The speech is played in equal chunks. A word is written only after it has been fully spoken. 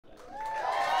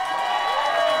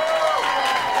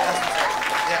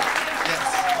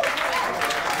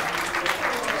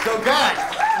Right.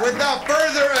 Without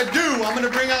further ado, I'm going to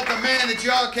bring out the man that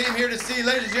y'all came here to see.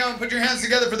 Ladies and gentlemen, put your hands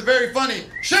together for the very funny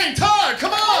Todd.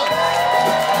 Come on!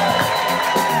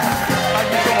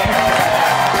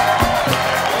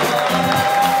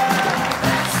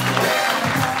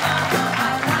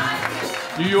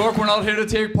 New York, we're not here to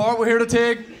take part, we're here to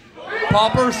take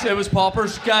poppers. It was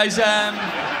poppers. Guys, I've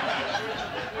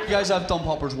done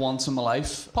poppers once in my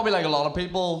life. Probably like a lot of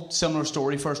people, similar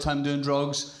story, first time doing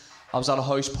drugs. I was at a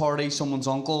house party, someone's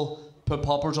uncle put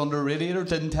poppers under a radiator,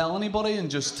 didn't tell anybody,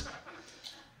 and just,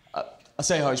 I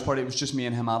say house party, it was just me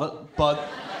and him at it, but,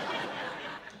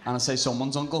 and I say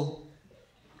someone's uncle,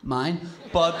 mine,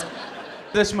 but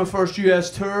this is my first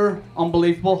US tour,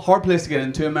 unbelievable, hard place to get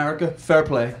into, America, fair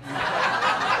play.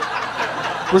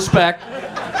 Respect.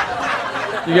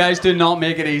 You guys do not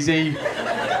make it easy.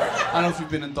 I don't know if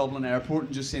you've been in Dublin Airport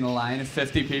and just seen a line of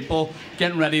 50 people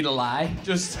getting ready to lie.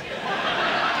 Just.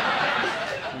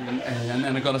 And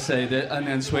then I gotta say that, and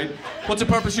then sweet. What's the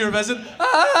purpose of your visit?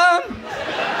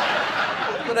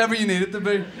 Whatever you need it to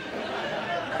be.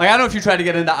 Like, I don't know if you try to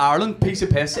get into Ireland, piece of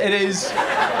piss. It is.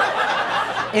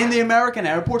 In the American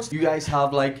airports, you guys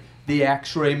have like the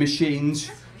X-ray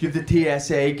machines, you have the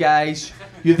TSA guys,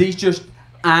 you have these just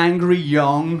angry,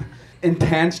 young,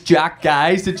 intense jack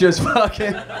guys that just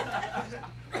fucking.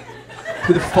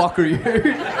 Who the fuck are you?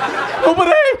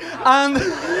 Nobody! And.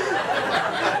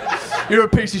 You're a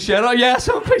piece of shit. Oh, yes,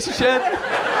 I'm a piece of shit.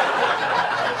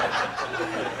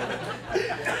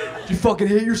 Do you fucking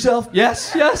hate yourself?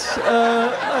 Yes, yes.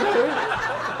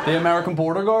 The American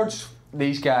border guards,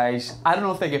 these guys, I don't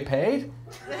know if they get paid.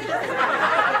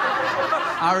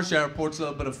 Irish airport's a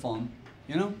little bit of fun,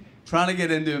 you know? Trying to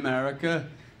get into America,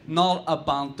 not a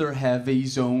banter-heavy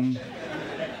zone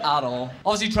at all.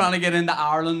 Obviously, trying to get into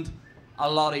Ireland, a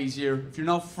lot easier. If you're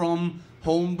not from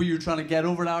home, but you're trying to get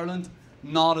over to Ireland,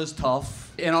 not as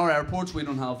tough. In our airports, we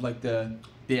don't have like the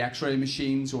X-ray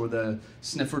machines or the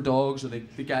sniffer dogs or the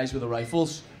guys with the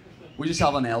rifles. We just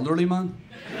have an elderly man.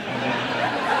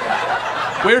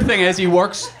 Weird thing is, he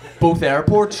works both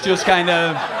airports, just kind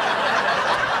of.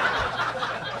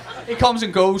 He comes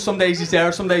and goes. Some days he's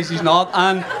there, some days he's not,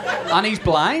 and he's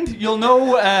blind. You'll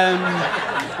know.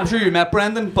 I'm sure you met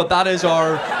Brendan, but that's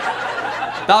our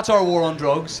war on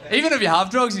drugs. Even if you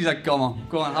have drugs, he's like, go on,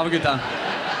 have a good time.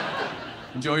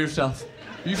 Enjoy yourself.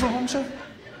 Are you from home, sir?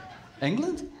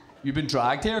 England? You've been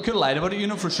dragged here? I could have lied about it, you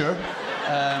know, for sure.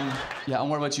 Yeah, and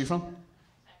where about you from?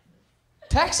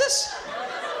 Texas?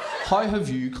 How have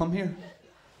you come here?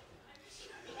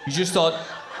 You just thought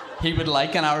he would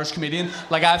like an Irish comedian?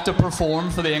 Like I have to perform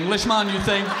for the Englishman, you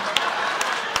think?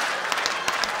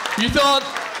 You thought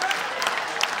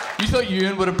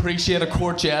Ewan would appreciate a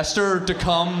court jester to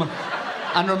come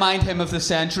and remind him of the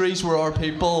centuries where our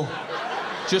people,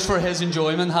 just for his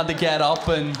enjoyment, had to get up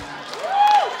and...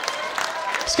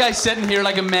 This guy's sitting here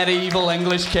like a medieval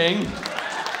English king.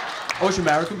 I wish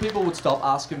American people would stop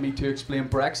asking me to explain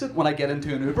Brexit when I get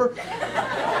into an Uber.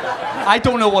 I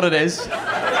don't know what it is.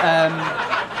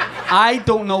 I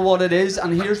don't know what it is,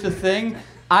 and here's the thing.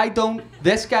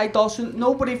 This guy doesn't,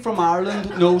 nobody from Ireland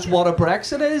knows what a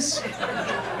Brexit is.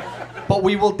 But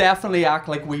we will definitely act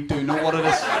like we do know what it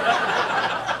is.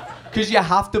 Because you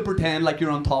have to pretend like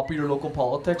you're on top of your local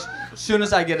politics. As soon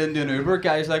as I get into an Uber,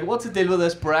 guys like, what's the deal with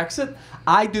this Brexit?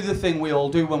 I do the thing we all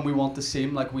do when we want to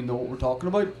seem like we know what we're talking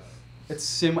about. It's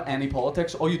the same with any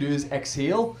politics. All you do is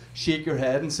exhale, shake your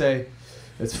head and say,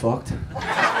 it's fucked.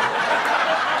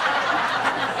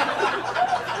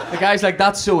 The guy's like,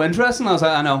 that's so interesting. I was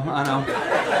like, I know.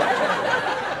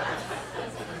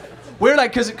 We're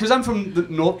like, because I'm from the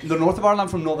north of Ireland, I'm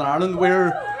from Northern Ireland,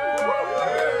 we're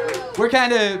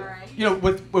kind of, you know,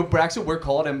 with Brexit, we're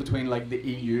caught in between like the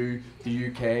EU, the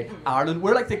UK, Ireland.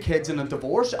 We're like the kids in a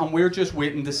divorce, and we're just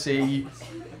waiting to see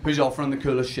who's offering the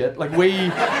coolest shit. Like we're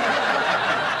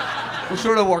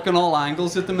sort of working all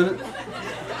angles at the minute.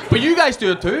 But you guys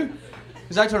do it too.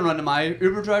 Because I turned around to my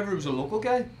Uber driver, who was a local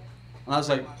guy, and I was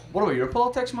like, what about your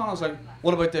politics, man? I was like,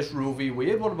 what about this Roe v.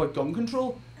 Wade? What about gun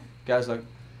control? The guy's like,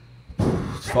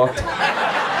 it's fucked.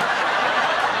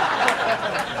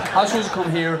 I was supposed to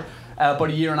come here about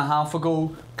a year and a half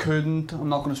ago, couldn't. I'm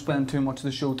not going to spend too much of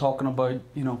the show talking about,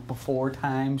 you know, before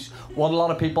times. What a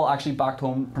lot of people actually back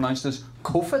home pronounced as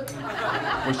COVID,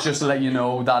 which just to let you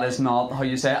know, that is not how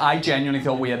you say it. I genuinely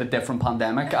thought we had a different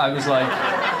pandemic. I was like,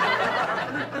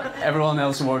 everyone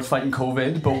else in the world is fighting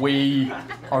COVID, but we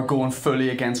are going fully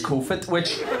against COVID,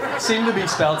 which seemed to be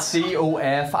spelled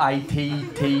C-O-F-I-T-T,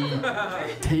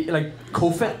 like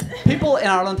COVID. People in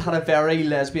Ireland had a very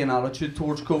lesbian attitude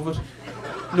towards COVID.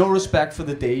 No respect for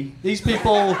the D. These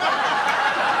people...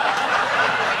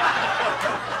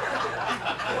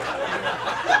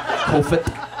 COVID.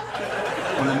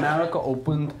 When America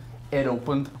opened, it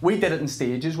opened. We did it in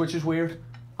stages, which is weird.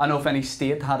 I don't know if any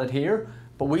state had it here,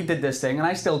 but we did this thing, and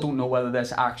I still don't know whether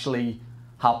this actually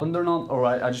happened or not, or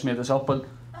I just made this up, but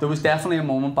there was definitely a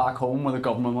moment back home where the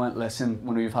government went, listen,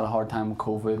 when we've had a hard time with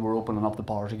COVID, we're opening up the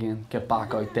bars again. Get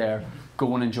back out there,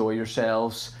 go and enjoy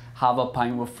yourselves, have a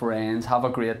pint with friends, have a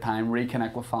great time,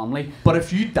 reconnect with family. But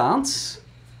if you dance,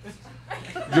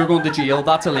 you're going to jail.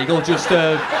 That's illegal. Just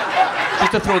to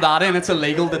throw that in, it's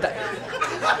illegal to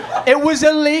It was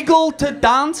illegal to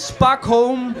dance back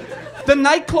home. The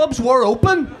nightclubs were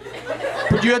open,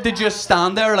 but you had to just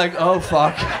stand there like, oh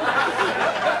fuck.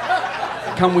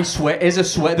 Can we sweat? Is a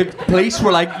sweat? The police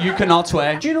were like, you cannot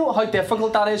sweat. Do you know how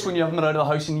difficult that is when you haven't been out of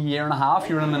the house in a year and a half?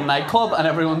 You're in a nightclub and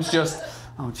everyone's just,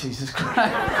 oh Jesus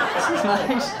Christ, this is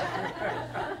nice.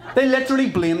 They literally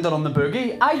blamed it on the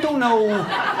boogie. I don't know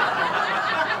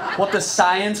what the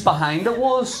science behind it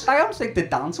was. I don't think the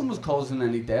dancing was causing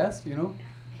any death, you know?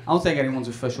 I don't think anyone's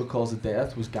official cause of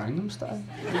death was Gangnam Style.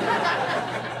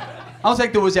 I don't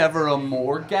think there was ever a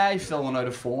morgue guy filling out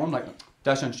a form, like,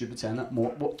 that sounds stupid saying that.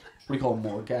 What do you call a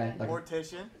morgue guy? Like,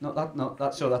 mortician? No,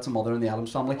 that's a mother in the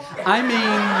Addams Family. I mean...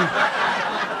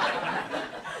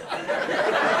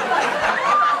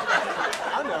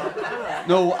 I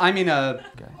know. No, I mean a...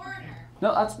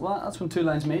 No, that's when two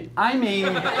lines meet. I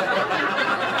mean...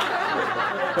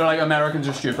 They're like, Americans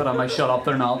are stupid. I'm like, shut up,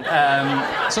 they're not.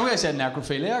 Some guy said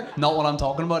necrophiliac. Not what I'm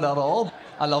talking about at all.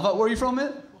 I love it. Where are you from,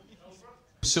 mate?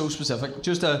 So specific.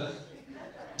 Just a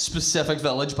specific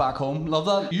village back home. Love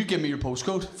that. You give me your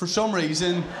postcode. For some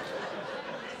reason,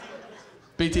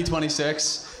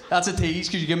 BT26. That's a tease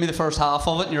because you give me the first half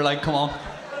of it and you're like, come on,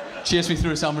 chase me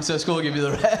through San Francisco, I'll give you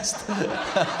the rest.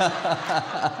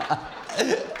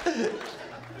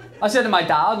 I said to my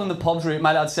dad when the pubs were,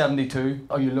 my dad's 72,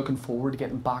 are you looking forward to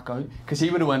getting back out? Because he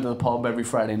would have went to the pub every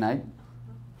Friday night,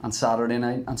 and Saturday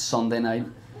night, and Sunday night,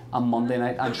 and Monday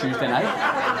night, and Tuesday night.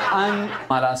 And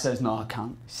my dad says, no, I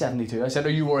can't. 72. I said,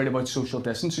 are you worried about social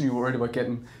distance? Are you worried about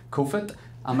getting COVID?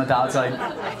 And my dad's like,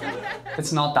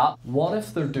 it's not that. What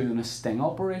if they're doing a sting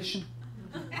operation?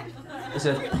 I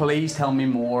said, please tell me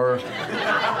more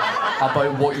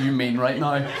about what you mean right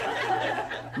now.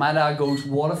 My dad goes,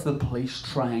 what if the police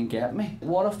try and get me?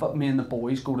 What if me and the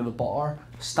boys go to the bar,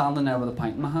 standing there with a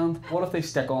pint in my hand? What if they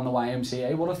stick on the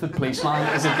YMCA? What if the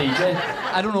policeman is a DJ?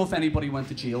 I don't know if anybody went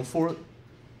to jail for it.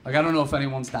 Like, I don't know if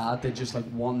anyone's dad did just like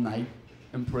one night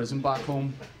in prison back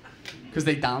home because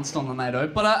they danced on the night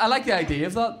out. But I like the idea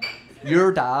of that.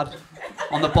 Your dad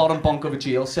on the bottom bunk of a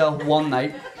jail cell one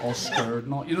night, all scared.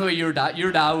 Not, you know, your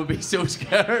dad would be so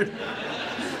scared.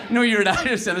 You know, your dad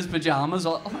just in his pajamas,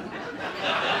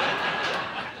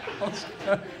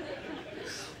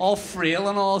 all frail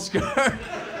and all scared.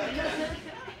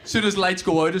 Soon as lights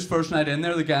go out, his first night in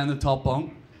there, the guy in the top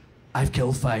bunk, I've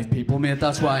killed 5 people, mate,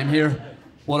 that's why I'm here.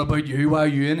 What about you? Why are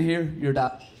you in here? Your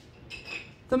dad.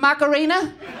 The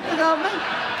Macarena? You got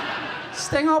me?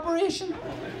 Sting operation?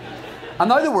 And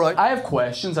now that we're out, I have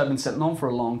questions I've been sitting on for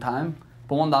a long time,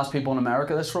 but wanted to ask people in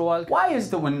America this for a while. Why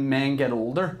is it when men get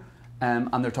older and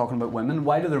they're talking about women,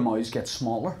 why do their mouths get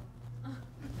smaller?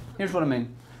 Here's what I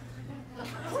mean.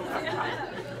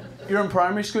 You're in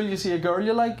primary school, you see a girl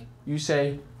you like, you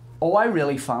say, oh, I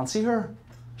really fancy her.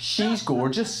 She's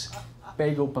gorgeous.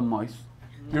 Big open mouth.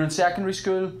 You're in secondary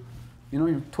school, you know,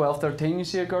 you're 12, 13, you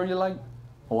see a girl you like,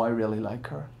 oh, I really like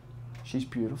her. She's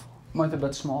beautiful. Mouth a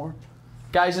bit smaller.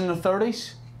 Guys in their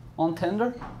 30s, on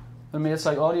Tinder, their mate's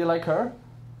like, oh, do you like her?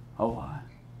 Oh, why?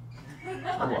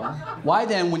 Oh, why? Why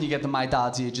then, when you get to my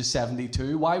dad's age of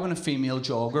 72, why when a female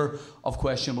jogger of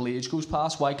questionable age goes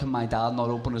past, why can my dad not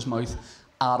open his mouth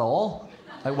at all?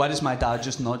 Like, why does my dad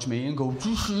just nudge me and go, do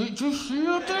you see it? Do you see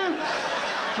it there?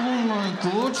 Oh my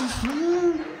God, do you see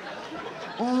it?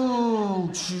 Oh,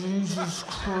 Jesus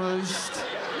Christ.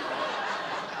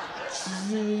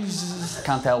 Jesus. I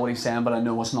can't tell what he's saying, but I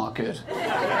know it's not good.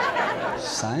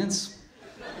 Science.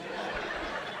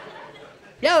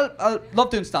 Yeah, I love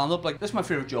doing stand-up. Like, this is my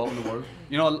favourite job in the world.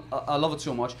 You know, I love it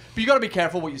so much. But you gotta be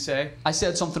careful what you say. I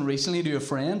said something recently to a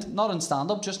friend, not in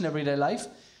stand-up, just in everyday life.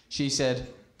 She said,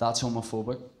 that's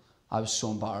homophobic. I was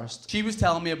so embarrassed. She was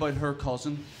telling me about her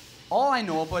cousin. All I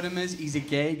know about him is he's a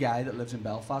gay guy that lives in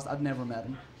Belfast. I've never met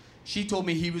him. She told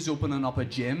me he was opening up a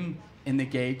gym in the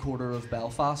gay quarter of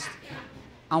Belfast.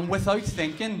 And without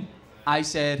thinking, I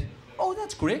said, oh,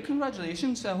 that's great,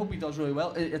 congratulations. I hope he does really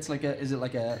well. It's like is it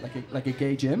like a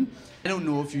gay gym? I don't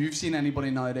know if you've seen anybody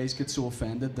nowadays get so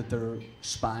offended that their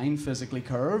spine physically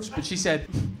curves, but she said,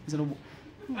 is it a...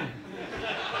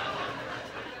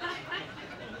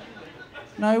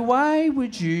 Now, why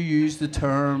would you use the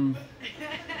term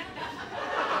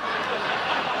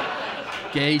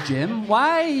gay gym.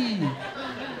 Why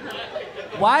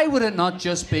would it not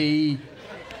just be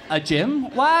a gym?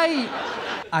 Why?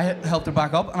 I helped her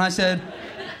back up and I said,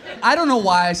 I don't know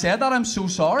why I said that. I'm so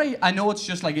sorry. I know it's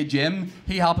just like a gym.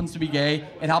 He happens to be gay.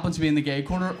 It happens to be in the gay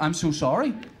corner. I'm so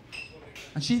sorry.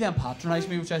 And she then patronised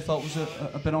me, which I thought was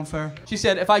a bit unfair. She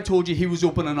said, if I told you he was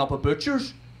opening up a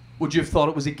butcher's, would you have thought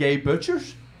it was a gay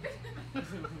butcher's? I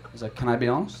was like, can I be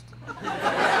honest?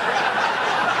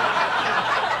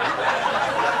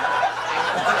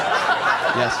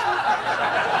 Yes.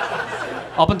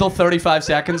 Up until 35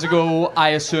 seconds ago, I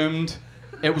assumed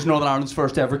it was Northern Ireland's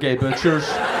first ever gay butcher's.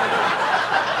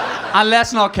 And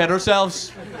let's not kid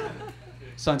ourselves.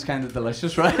 Sounds kind of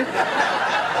delicious, right?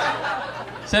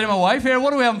 Said to my wife here,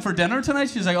 what are we having for dinner tonight?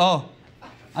 She's like, oh,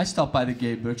 I stopped by the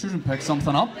gay butcher's and picked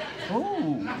something up.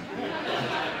 Oh.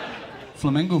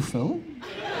 Flamingo Phil?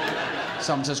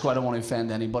 San Francisco, I don't want to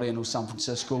offend anybody. I know San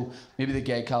Francisco, maybe the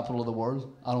gay capital of the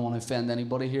world. I don't want to offend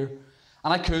anybody here.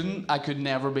 And I could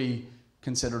never be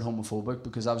considered homophobic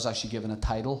because I was actually given a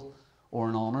title or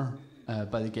an honour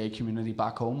by the gay community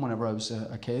back home whenever I was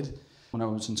a kid. When I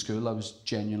was in school, I was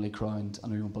genuinely crowned, I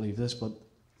know you won't believe this, but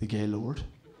the gay lord.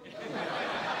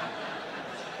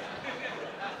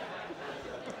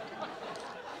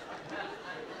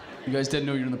 You guys didn't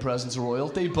know you're in the presence of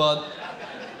royalty, but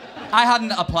I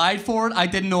hadn't applied for it. I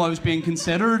didn't know I was being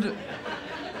considered.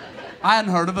 I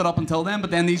hadn't heard of it up until then, but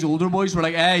then these older boys were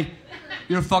like, hey,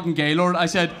 you're a fucking gay lord. I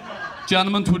said,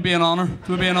 gentlemen, it would be an honour. It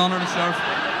would be an honour to serve.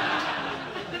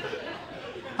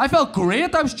 I felt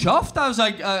great. I was chuffed. I was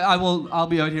like, I'll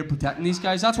be out here protecting these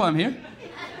guys. That's why I'm here.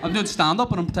 I'm doing stand-up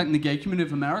and I'm protecting the gay community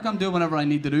of America. I'm doing whatever I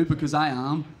need to do because I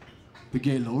am the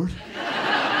gay lord.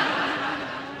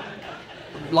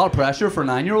 A lot of pressure for a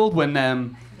 9-year-old when,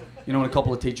 you know, when a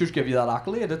couple of teachers give you that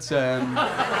accolade. It's, And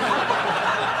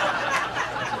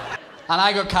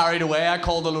I got carried away. I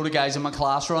called a load of guys in my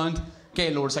class round. Gay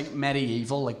lords, like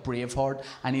medieval, like Braveheart.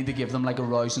 I need to give them like a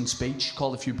rousing speech.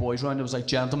 Called a few boys round. I was like,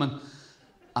 gentlemen,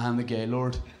 I am the gay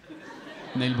lord.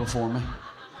 Kneel before me.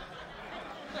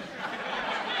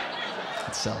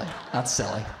 That's silly. That's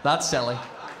silly. That's silly.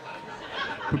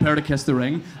 Prepare to kiss the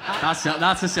ring. That's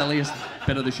the silliest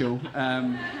bit of the show.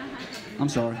 I'm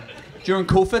sorry. During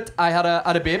COVID, I had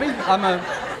a baby.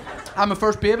 I'm a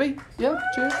first baby. Yeah,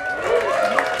 cheers.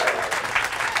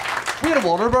 We had a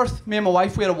water birth. Me and my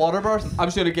wife, we had a water birth. I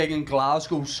was doing a gig in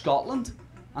Glasgow, Scotland,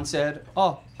 and said,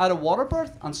 oh, I had a water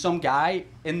birth. And some guy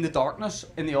in the darkness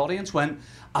in the audience went,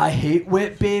 I hate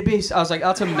wet babies. I was like,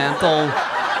 that's a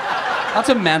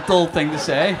mental thing to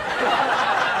say.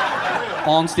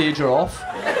 On stage or off.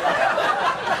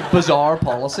 Bizarre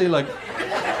policy, like.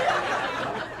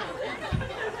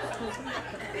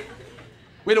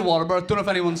 We had a water birth. Don't know if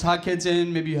anyone's had kids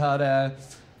in. Maybe you had a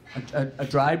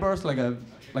dry birth, like a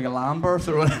lamb birth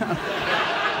or whatever.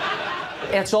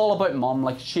 It's all about mum.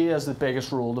 Like, she has the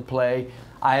biggest role to play.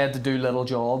 I had to do little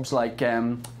jobs, like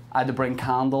I had to bring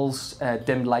candles,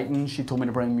 dimmed lighting. She told me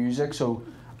to bring music, so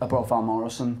I brought Van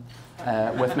Morrison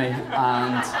with me,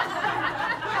 and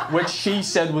which she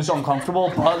said was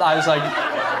uncomfortable, but I was like,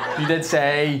 you did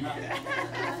say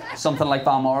something like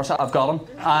Van Morrison. I've got him.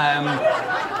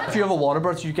 If you have a water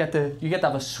birth, you get to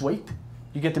have a suite.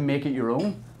 You get to make it your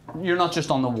own. You're not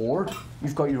just on the ward.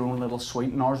 You've got your own little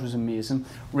suite, and ours was amazing.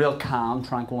 Real calm,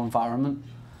 tranquil environment.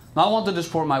 Now, I wanted to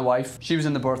support my wife. She was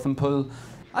in the birthing pool.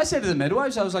 I said to the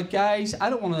midwives, I was like, guys, I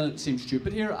don't want to seem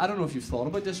stupid here. I don't know if you've thought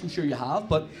about this. I'm sure you have.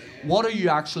 But what are you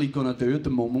actually going to do at the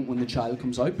moment when the child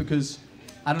comes out? Because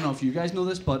I don't know if you guys know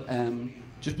this, but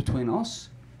just between us,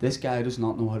 this guy does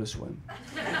not know how to swim.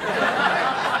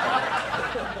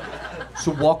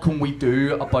 So what can we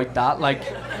do about that? Like,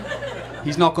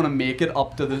 he's not going to make it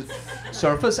up to the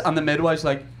surface. And the midwife's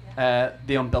like,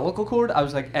 the umbilical cord? I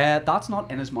was like, that's not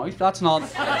in his mouth. That's not...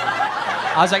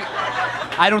 I was like,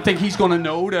 I don't think he's going to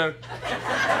know to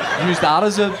use that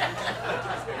as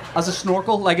a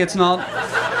snorkel. Like, it's not...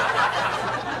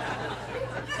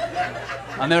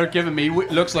 And they're giving me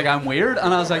looks like I'm weird.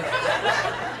 And I was like...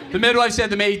 The midwife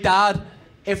said to me, Dad,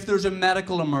 if there's a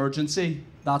medical emergency,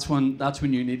 that's when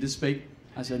you need to speak.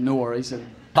 I said, no worries. And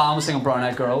Bam was singing Brown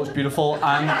Eyed Girl. It was beautiful.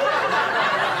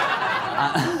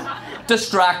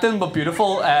 Distracting, but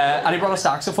beautiful. And he brought a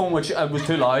saxophone, which was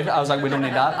too loud. I was like, we don't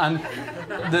need that. And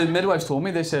the midwives told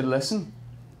me, they said, listen,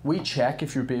 we check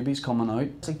if your baby's coming out.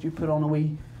 It's like, do you put on a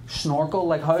wee snorkel?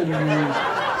 Like, how do you...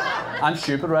 I'm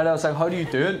stupid, right? I was like, how do you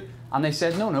do it? And they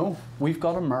said, no, we've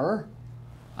got a mirror.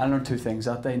 I learned two things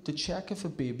that day. To check if a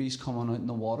baby's coming out in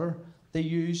the water, they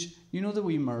use, you know the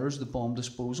wee mirrors the bomb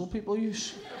disposal people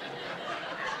use?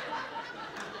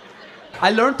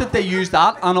 I learned that they use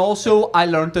that, and also I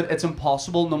learned that it's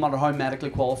impossible, no matter how medically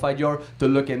qualified you are, to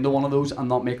look into one of those and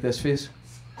not make this face.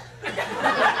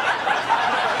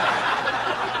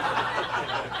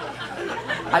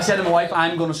 I said to my wife,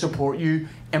 I'm going to support you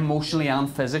emotionally and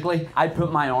physically. I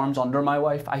put my arms under my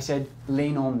wife. I said,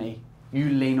 lean on me. You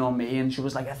lean on me. And she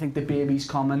was like, I think the baby's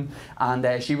coming.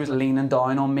 And she was leaning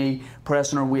down on me,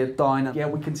 pressing her weight down. And yeah,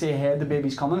 we can see ahead, the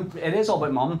baby's coming. It is all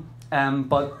about mum.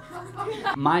 But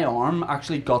my arm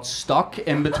actually got stuck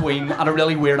in between, at a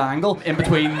really weird angle, in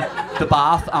between the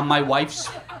bath and my wife's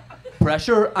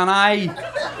pressure. And I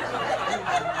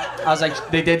was like,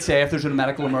 they did say if there's a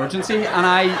medical emergency.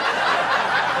 And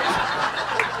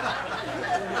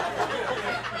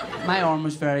my arm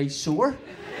was very sore.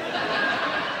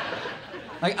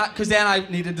 Like, because then I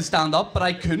needed to stand up, but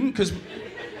I couldn't, because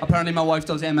apparently my wife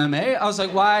does MMA. I was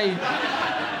like, why?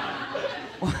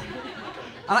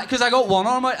 Because I got one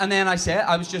arm out, and then I said,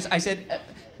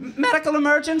 medical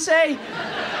emergency.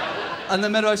 And the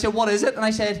midwife said, what is it? And I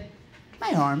said,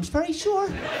 my arm's very sore.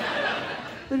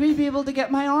 Would we be able to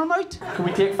get my arm out? Can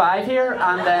we take 5 here?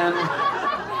 And then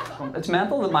it's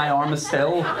mental that my arm is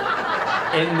still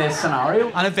in this scenario.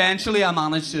 And eventually I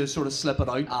managed to sort of slip it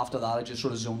out. After that I just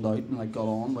sort of zoned out and like got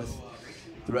on with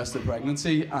the rest of the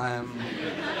pregnancy.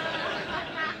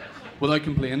 Without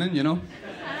complaining, you know.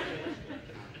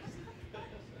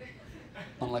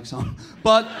 Unlike some.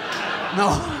 But,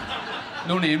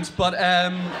 no names, but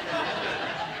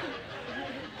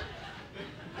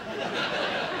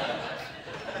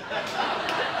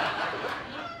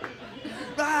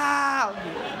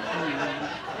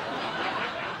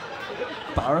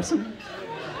embarrassing.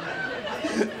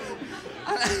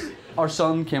 Our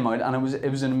son came out and it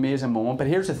was an amazing moment. But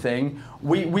here's the thing: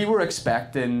 we were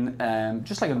expecting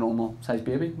just like a normal sized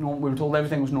baby. We were told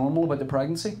everything was normal about the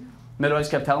pregnancy. Midwives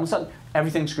kept telling us that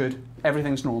everything's good,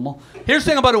 everything's normal. Here's the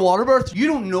thing about a water birth: you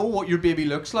don't know what your baby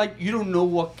looks like. You don't know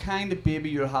what kind of baby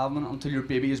you're having until your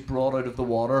baby is brought out of the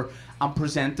water and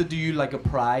presented to you like a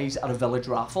prize at a village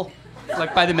raffle,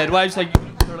 like by the midwives. Like,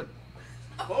 they're like.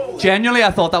 Genuinely, I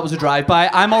thought that was a drive-by.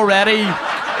 I'm already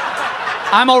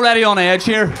on edge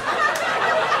here.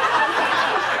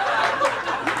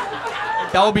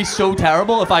 That would be so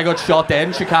terrible if I got shot dead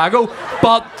in Chicago.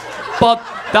 But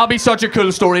that'd be such a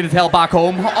cool story to tell back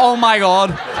home. Oh my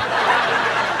God.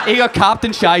 He got capped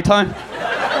in Chi-Town.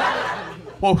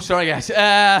 Whoa, sorry guys.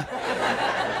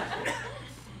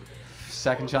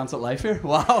 Second chance at life here.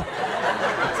 Wow.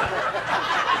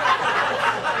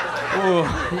 Whoa.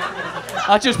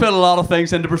 That just put a lot of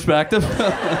things into perspective.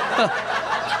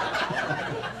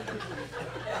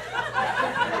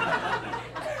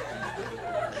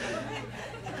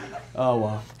 Oh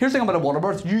wow. Here's the thing about a water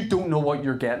birth: you don't know what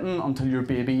you're getting until your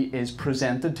baby is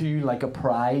presented to you like a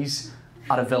prize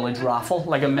at a village raffle,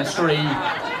 like a mystery.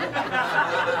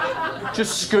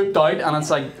 Just scooped out, and it's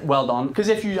like, well done. Because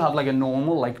if you have like a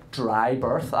normal, like dry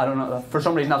birth, I don't know, for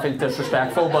some reason I feel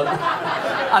disrespectful, but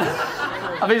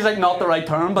I feel it's like not the right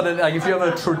term, but like if you have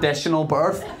a traditional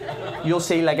birth, you'll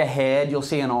see like a head, you'll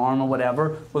see an arm or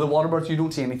whatever. With a water birth, you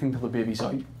don't see anything till the baby's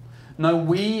out. Now,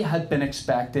 we had been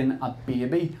expecting a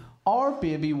baby. Our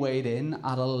baby weighed in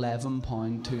at 11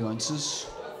 pounds 2 ounces,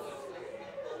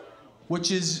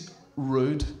 which is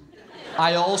rude.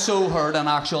 I also heard an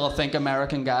actual, I think,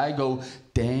 American guy go,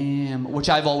 damn, which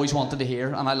I've always wanted to hear,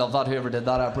 and I love that. Whoever did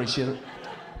that, I appreciate it.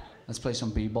 Let's play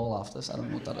some b-ball after this. I don't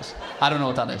know what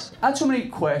that is. I had so many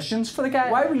questions for the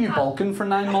guy. Why were you bulking for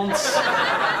 9 months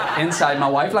inside my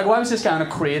wife? Like, why was this guy on a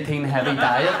creatine-heavy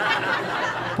diet?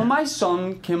 When my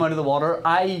son came out of the water,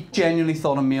 I genuinely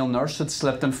thought a male nurse had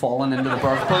slipped and fallen into the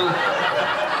birth pool.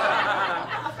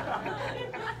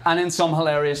 And in some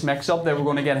hilarious mix-up, they were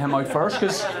going to get him out first,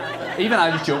 because even I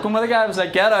was joking with the guy. I was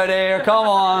like, get out of here, come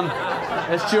on.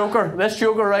 This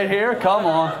joker right here, come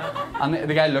on. And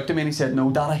the guy looked at me and he said,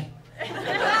 no, daddy. I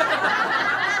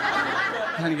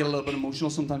kind of get a little bit emotional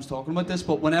sometimes talking about this,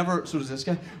 but whenever, so does this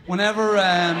guy, whenever,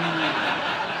 and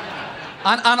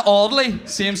oddly,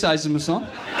 same size as my son.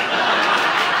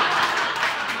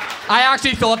 I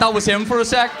actually thought that was him for a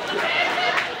sec.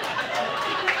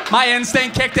 My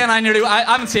instinct kicked in, I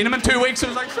haven't seen him in 2 weeks, so I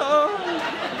was like, so.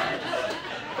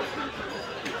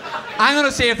 I'm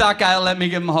gonna see if that guy will let me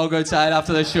give him a hug outside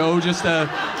after the show, just to...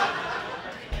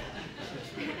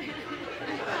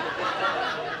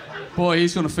 Boy,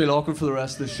 he's gonna feel awkward for the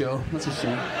rest of the show. That's a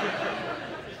shame.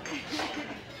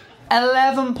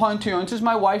 11 pounds 2 ounces.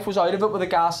 My wife was out of it with a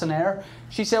gas and air.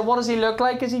 She said, what does he look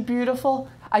like? Is he beautiful?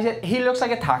 I said, he looks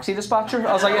like a taxi dispatcher.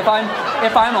 I was like, if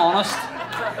I'm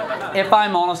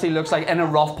honest, he looks like in a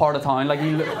rough part of town. Like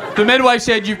the midwife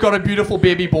said, you've got a beautiful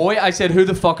baby boy. I said, who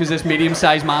the fuck is this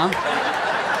medium-sized man?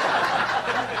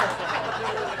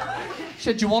 She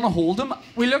said, do you want to hold him?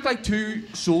 We looked like two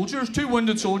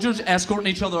wounded soldiers escorting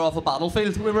each other off a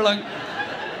battlefield. We were like...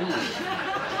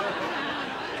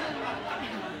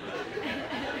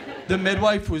 The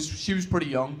midwife was pretty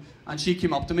young, and she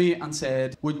came up to me and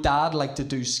said, would Dad like to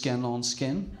do skin on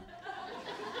skin?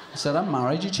 I said, I'm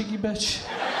married, you cheeky bitch.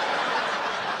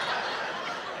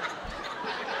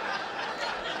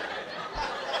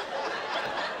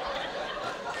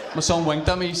 My son winked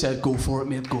at me, he said, go for it,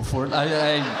 mate, go for it.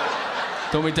 I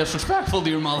don't be disrespectful to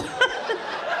your mother.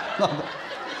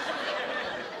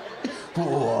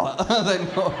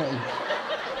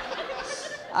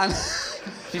 And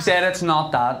she said, it's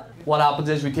not that. What happens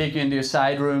is we take you into a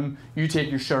side room, you take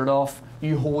your shirt off,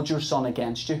 you hold your son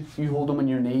against you, you hold him on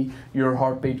your knee, your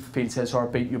heartbeat feels his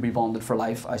heartbeat, you'll be bonded for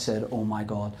life. I said, oh my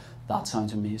God, that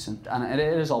sounds amazing. And it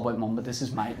is all about mum, but this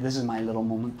is my little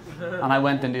moment. And I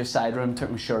went into a side room,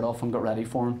 took my shirt off and got ready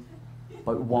for him.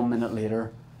 About 1 minute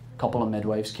later, a couple of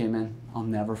midwives came in. I'll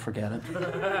never forget it.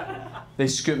 They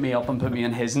scooped me up and put me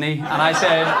in his knee, and I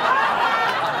said,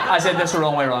 this is the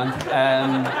wrong way around.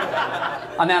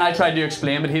 And then I tried to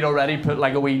explain, but he'd already put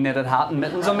like a wee knitted hat and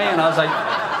mittens on me, and I was like...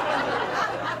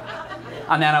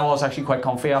 And then I was actually quite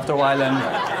comfy after a while, and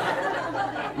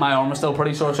my arm was still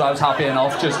pretty sore, so I was happy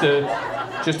enough just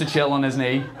to chill on his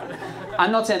knee.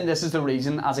 I'm not saying this is the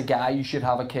reason, as a guy, you should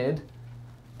have a kid,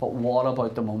 but what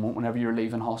about the moment whenever you're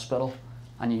leaving hospital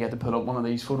and you get to put up one of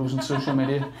these photos on social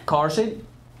media? Car seat.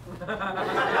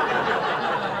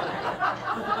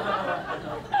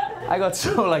 I got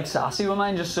so like sassy with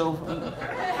mine, just so...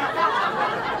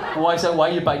 Why said, why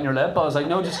are you biting your lip? I was like,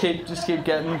 no, just keep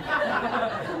getting...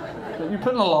 You're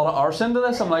putting a lot of arse into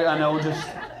this. I'm like, I know, just...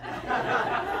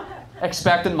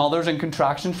 Expectant mothers and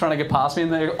contractions trying to get past me in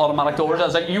the automatic doors. I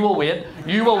was like, you will wait,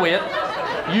 you will wait,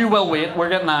 you will wait. We're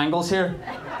getting angles here.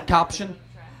 Caption,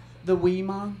 the wee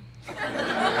man.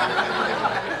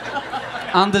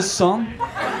 And his son.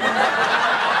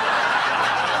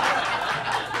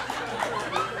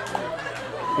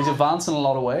 He's advanced in a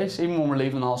lot of ways. Even when we're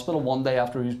leaving the hospital, one day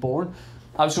after he was born,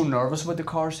 I was so nervous about the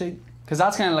car seat. Because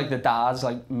that's kind of like the dad's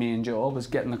like main job, is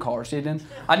getting the car seat in.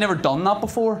 I'd never done that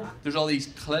before. There's all these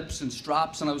clips and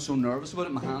straps, and I was so nervous about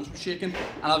it, my hands were shaking,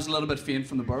 and I was a little bit faint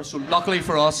from the birth. So luckily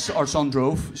for us, our son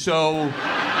drove. So...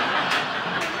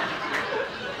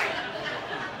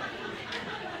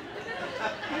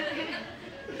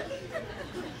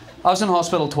 I was in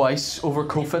hospital twice over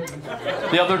COVID.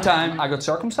 The other time I got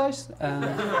circumcised.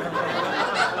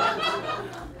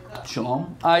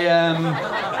 Shalom.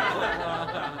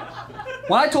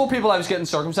 When I told people I was getting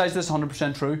circumcised, this is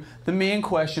 100% true, the main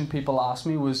question people asked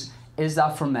me was, is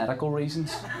that for medical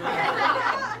reasons?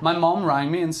 My mum rang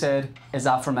me and said, is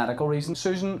that for medical reasons?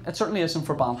 Susan, it certainly isn't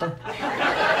for banter.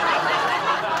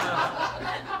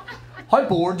 How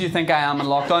bored do you think I am in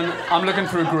lockdown? I'm looking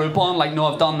through Groupon, like, no,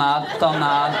 I've done that.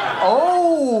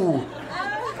 Oh!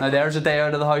 Now there's a day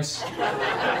out of the house.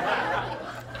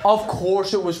 Of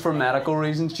course it was for medical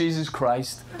reasons, Jesus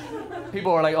Christ.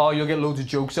 People were like, oh, you'll get loads of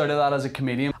jokes out of that as a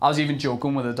comedian. I was even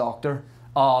joking with a doctor.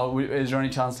 Oh, is there any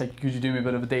chance, like, could you do me a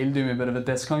bit of a deal, do me a bit of a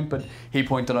discount? But he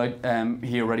pointed out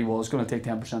he already was going to take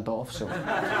 10% off, so.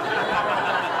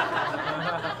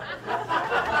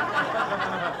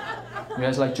 You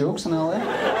guys like jokes in LA?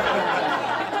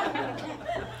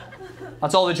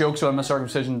 That's all the jokes about my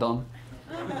circumcision done.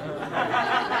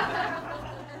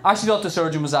 I actually thought the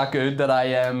surgeon was that good that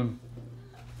I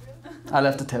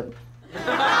left a tip.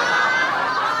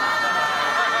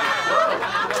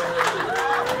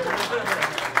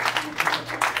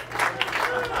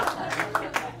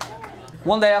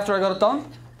 One day after I got it done,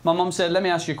 my mum said, let me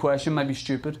ask you a question, might be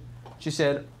stupid. She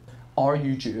said, are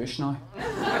you Jewish now?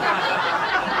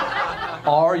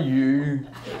 Are you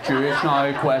Jewish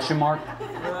now? Question mark.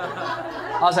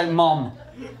 I was like, Mum,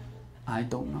 I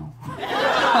don't know.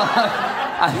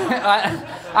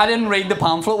 I didn't read the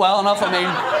pamphlet well enough. I mean,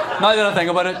 now that I think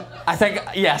about it, I think,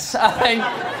 yes, I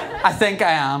think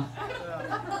I am.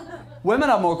 Women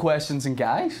have more questions than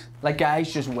guys. Like,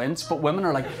 guys just wince, but women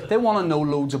are like, they want to know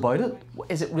loads about it.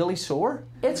 Is it really sore?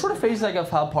 It sort of feels like I've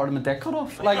had part of my dick cut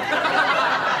off. Like,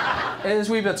 it is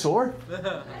a wee bit sore.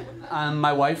 And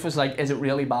my wife was like, is it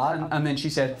really bad? And then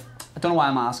she said, I don't know why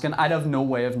I'm asking. I'd have no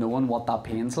way of knowing what that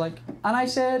pain's like. And I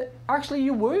said, actually,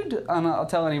 you would. And I'll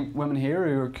tell any women here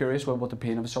who are curious about what the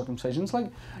pain of a circumcision's like.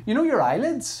 You know your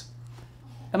eyelids?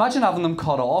 Imagine having them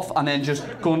cut off and then just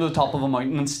going to the top of a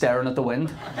mountain and staring at the wind.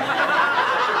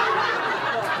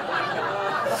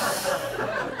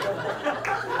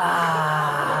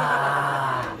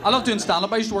 I love doing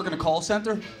stand-up. I used to work in a call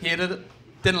centre, hated it,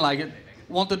 didn't like it,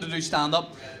 wanted to do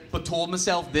stand-up, but told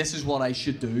myself this is what I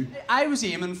should do. I was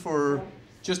aiming for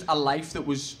Just a life that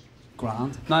was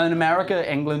grand. Now in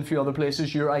America, England, a few other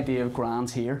places, your idea of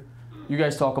grand's here. You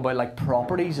guys talk about like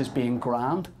properties as being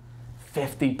grand.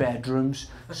 50 bedrooms,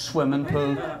 swimming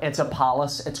pool, it's a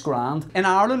palace, it's grand. In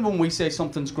Ireland, when we say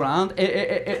something's grand,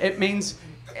 it means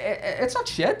it's not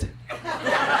shit.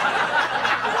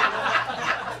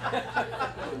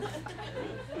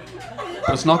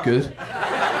 But it's not good.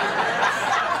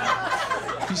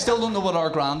 If you still don't know what our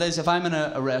grand is, if I'm in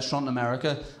a restaurant in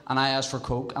America and I ask for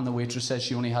Coke and the waitress says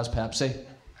she only has Pepsi,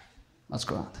 that's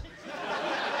grand.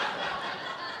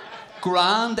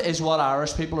 Grand is what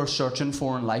Irish people are searching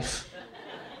for in life.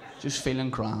 Just feeling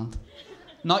grand.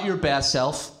 Not your best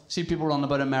self. See people run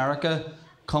about America.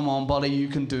 Come on, buddy, you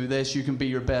can do this. You can be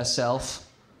your best self.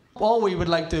 All we would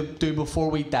like to do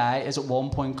before we die is at one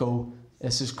point go,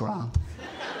 this is grand.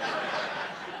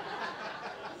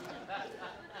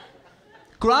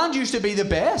 Grand used to be the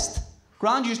best.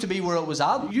 Grand used to be where it was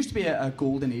at. It used to be a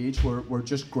golden age where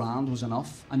just grand was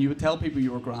enough. And you would tell people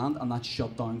you were grand and that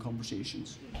shut down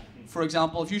conversations. For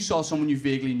example, if you saw someone you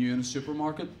vaguely knew in a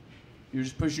supermarket, you're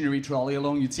just pushing your wee trolley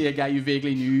along, you'd see a guy you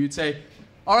vaguely knew, you'd say,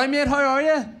 all right, mate, how are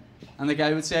you? And the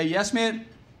guy would say, yes, mate,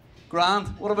 grand.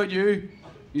 What about you?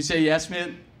 You say, yes,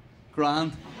 mate,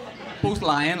 grand. Both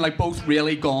lying, like both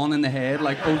really gone in the head,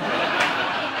 like both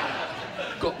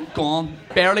gone,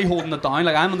 barely holding it down.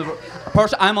 Like I'm on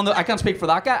the, I can't speak for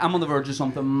that guy, I'm on the verge of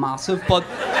something massive, but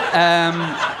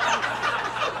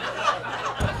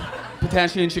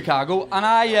potentially in Chicago, and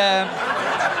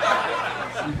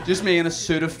just me in a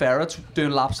suit of ferrets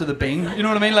doing laps of the bean. You know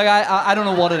what I mean? Like I don't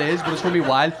know what it is, but it's going to be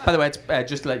wild. By the way, it's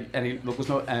just like any locals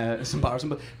know. It's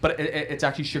embarrassing, but it's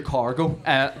actually Chicago.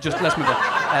 Just listen to me.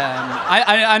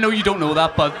 I know you don't know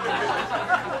that, but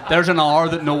there's an R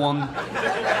that no one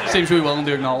seems to be willing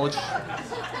to acknowledge.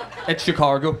 It's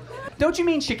Chicago. Don't you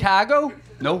mean Chicago?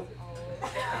 No,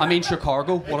 I mean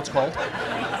Chicago. What it's called.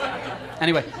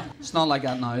 Anyway, it's not like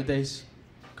that nowadays.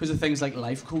 Because of things like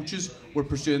life coaches, we're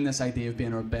pursuing this idea of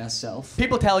being our best self.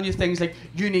 People telling you things like,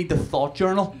 you need the thought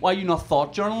journal. Why are you not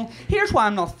thought journaling? Here's why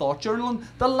I'm not thought journaling.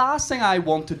 The last thing I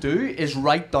want to do is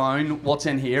write down what's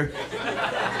in here.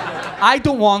 I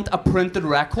don't want a printed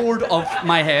record of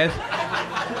my head.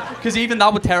 Because even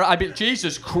that would I'd be,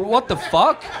 Jesus, what the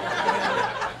fuck?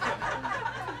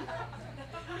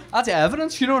 That's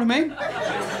evidence, you know what I mean?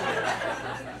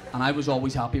 And I was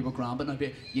always happy with Grant, but I'd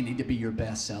be, you need to be your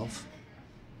best self.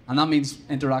 And that means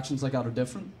interactions like that are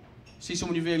different. See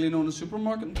someone you vaguely know in a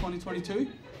supermarket in 2022?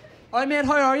 Alright mate,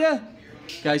 how are you?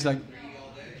 Guy's like,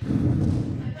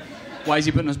 why is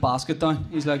he putting his basket down?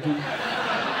 He's like,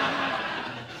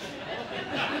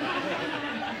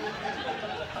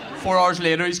 4 hours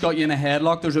later he's got you in a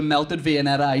headlock, there's a melted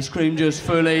Viennetta ice cream just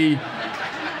fully...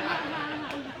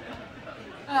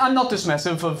 I'm not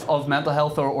dismissive of mental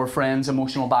health or friends'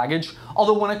 emotional baggage.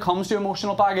 Although when it comes to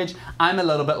emotional baggage, I'm a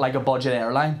little bit like a budget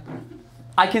airline.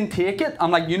 I can take it.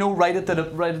 I'm like, you know, right at the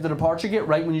departure gate,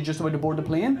 right when you're just about to board the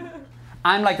plane.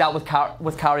 I'm like that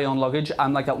with carry-on luggage.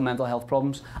 I'm like that with mental health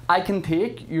problems. I can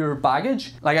take your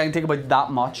baggage, like I can take about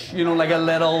that much. You know, like a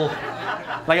little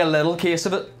case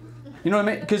of it. You know what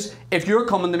I mean? Because if you're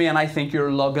coming to me and I think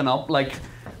you're lugging up like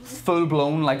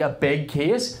full-blown, like a big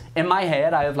case, in my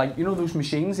head I have like, you know those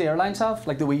machines the airlines have,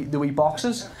 like the wee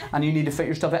boxes, and you need to fit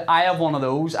your stuff in. I have one of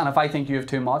those, and if I think you have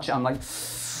too much, I'm like,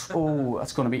 oh,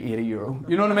 that's going to be €80.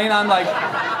 You know what I mean? I'm like,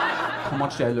 how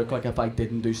much do I look like if I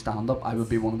didn't do stand-up? I would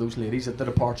be one of those ladies at the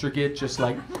departure gate, just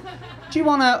like, do you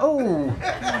want to, oh.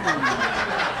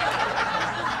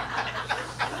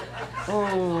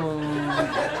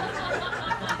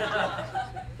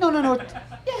 No.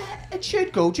 Yeah, it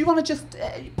should go. Do you want to just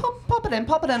pop it in,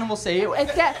 and we'll see.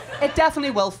 It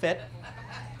definitely will fit.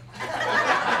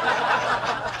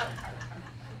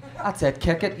 That's it,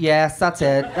 kick it. Yes, that's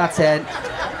it.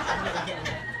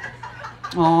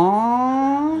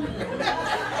 Aww.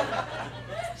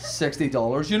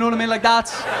 $60. You know what I mean? Like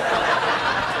that's...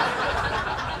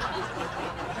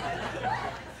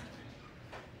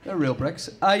 They're real bricks.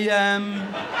 Are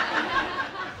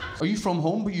you from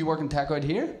home but you work in tech out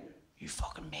here? You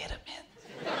fucking made it,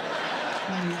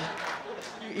 man.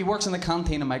 He works in the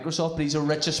canteen of Microsoft, but he's the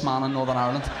richest man in Northern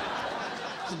Ireland.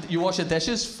 You wash the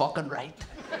dishes? Fucking right.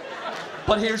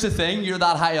 But here's the thing, you're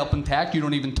that high up in tech, you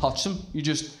don't even touch them. You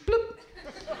just, bloop.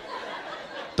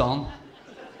 Done.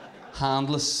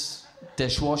 Handless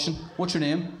dishwashing. What's your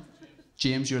name?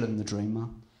 James, you're living the dream,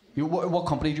 man. What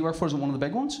company do you work for? Is it one of the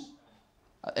big ones?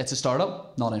 It's a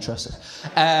startup? Not interested.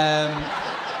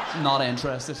 Not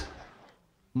interested.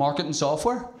 Marketing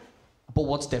software? But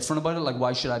what's different about it? Like,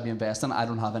 why should I be investing? I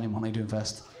don't have any money to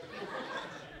invest.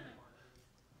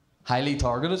 Highly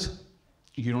targeted?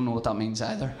 You don't know what that means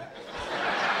either.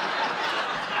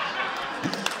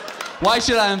 Why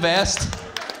should I invest?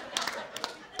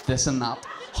 This and that.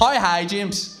 How high,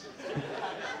 James?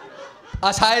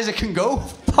 As high as it can go.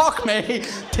 Fuck me.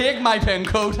 Take my pin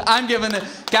code. I'm giving it.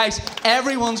 Guys,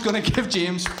 everyone's going to give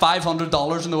James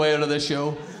 $500 on the way out of this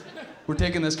show. We're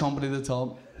taking this company to the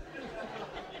top.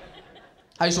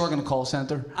 I used to work in a call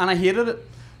centre and I hated it.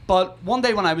 But one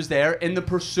day when I was there, in the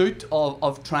pursuit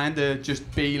of trying to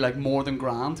just be like more than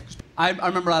grand, I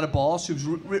remember I had a boss who was a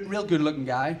real good looking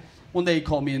guy. One day he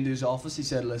called me into his office. He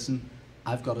said, listen,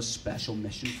 I've got a special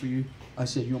mission for you. I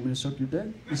said, you want me to suck your dick?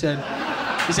 He said,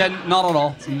 not at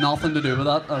all. It's nothing to do with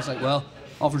that. I was like, well,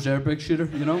 offers there, big shooter,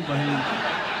 you know? But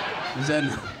he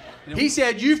said, no. He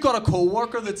said, you've got a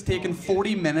co-worker that's taken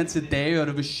 40 minutes a day out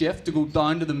of his shift to go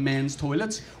down to the men's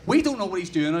toilets. We don't know what he's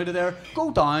doing out of there.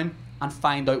 Go down and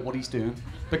find out what he's doing.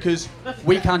 Because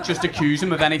we can't just accuse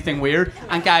him of anything weird.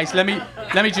 And guys, let me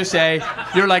just say,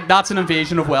 you're like, that's an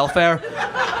invasion of welfare.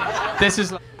 This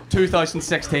is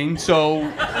 2016, so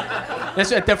this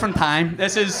is a different time.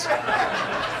 This is,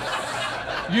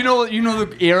 you know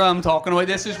the era I'm talking about.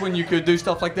 This is when you could do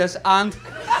stuff like this, and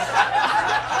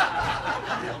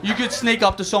you could sneak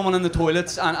up to someone in the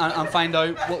toilets and find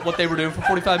out what they were doing for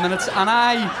 45 minutes. And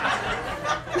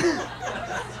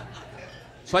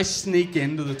so I sneak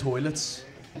into the toilets.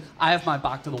 I have my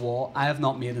back to the wall. I have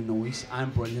not made a noise. I'm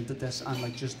brilliant at this. I'm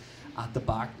like just at the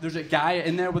back. There's a guy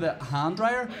in there with a hand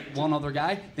dryer, one other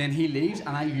guy, then he leaves and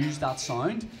I use that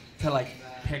sound to like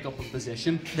pick up a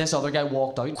position. This other guy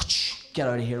walked out. Get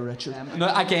out of here, Richard.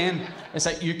 No, again, it's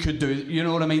like you could do it, you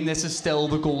know what I mean? This is still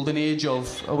the golden age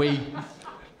of a wee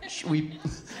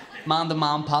man to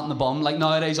man patting the bum. Like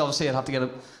nowadays, obviously I'd have to get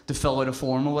it to fill out a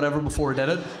form or whatever before I did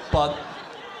it, but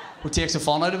it takes the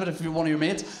fun out of it if you're one of your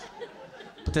mates.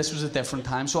 But this was a different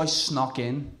time, so I snuck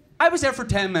in. I was there for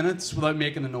 10 minutes without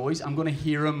making a noise. I'm going to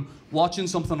hear him watching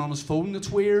something on his phone that's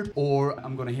weird, or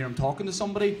I'm going to hear him talking to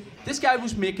somebody. This guy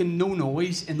was making no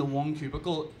noise in the one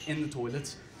cubicle in the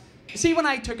toilets. See, when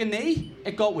I took a knee,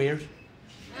 it got weird.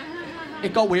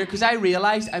 It got weird because I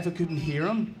realised if I couldn't hear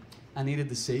him, I needed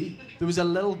to see. There was a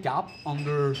little gap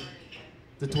under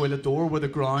the toilet door where the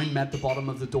ground met the bottom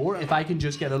of the door. If I can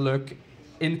just get a look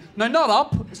in, now not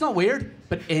up, it's not weird,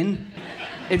 but in.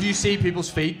 If you see people's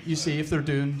feet, you see if they're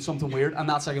doing something weird, and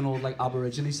that's like an old like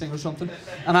Aborigines thing or something.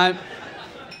 And I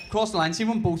crossed the line, see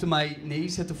when both of my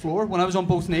knees hit the floor, when I was on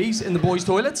both knees in the boys'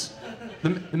 toilets,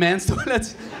 the men's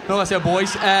toilets. No, I said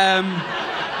boys. I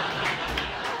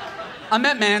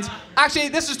meant men's. Actually,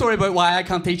 this is a story about why I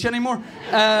can't teach anymore.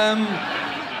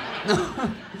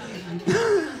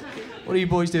 What are you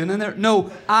boys doing in there? No,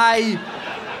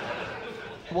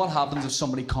 what happens if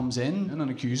somebody comes in and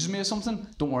accuses me of something?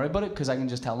 Don't worry about it, because I can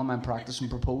just tell them I'm practicing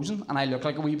proposing, and I look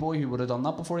like a wee boy who would have done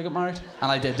that before he got married. And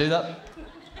I did do that.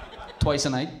 Twice a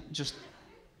night, just...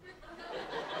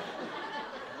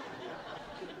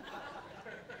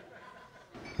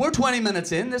 We're 20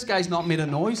 minutes in, this guy's not made a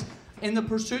noise. In the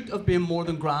pursuit of being more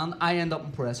than grand, I end up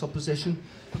in press-up position.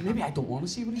 But maybe I don't want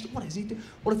to see what he's doing. What is he doing?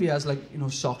 What if he has, like, you know,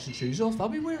 socks and shoes off?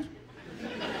 That'd be weird.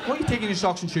 Why are you taking your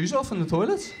socks and shoes off in the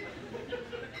toilets?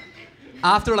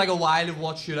 After like a while of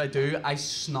what should I do, I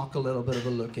snuck a little bit of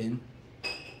a look in.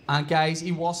 And guys,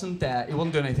 he wasn't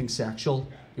doing anything sexual.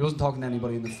 He wasn't talking to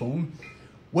anybody on the phone.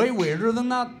 Way weirder than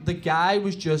that, the guy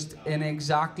was just in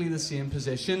exactly the same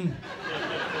position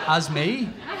as me.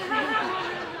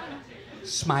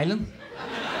 Smiling.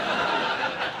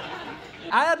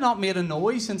 I had not made a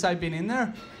noise since I'd been in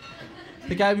there.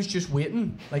 The guy was just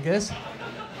waiting, like this.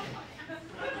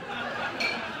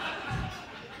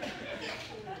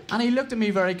 And he looked at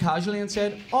me very casually and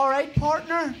said, "All right,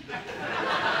 partner."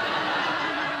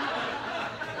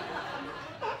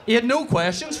 He had no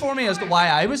questions for me as to why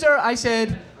I was there. I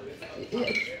said,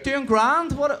 "Doing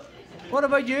grand, what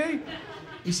about you?"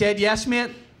 He said, "Yes,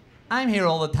 mate, I'm here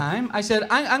all the time." I said,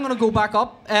 I'm going to go back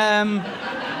up,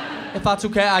 if that's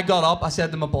okay." I got up, I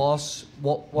said to my boss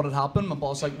what had happened. My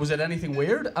boss was like, "Was it anything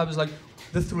weird?" I was like,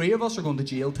 "The three of us are going to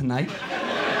jail tonight."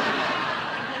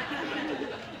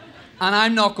 And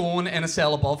I'm not going in a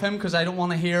cell above him because I don't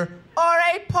want to hear, "All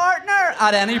right, partner,"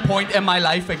 at any point in my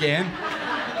life again.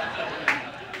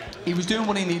 He was doing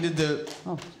what he needed to...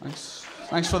 Oh, thanks.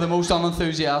 Thanks for the most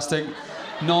unenthusiastic,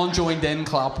 non-joined in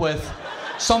clap with.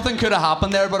 Something could have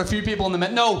happened there, but a few people in the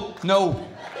middle... No.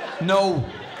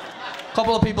 A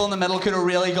couple of people in the middle could have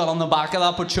really got on the back of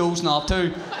that, but chose not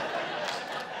to.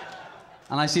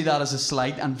 And I see that as a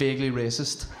slight and vaguely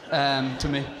racist to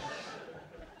me.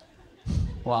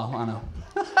 Wow, I know.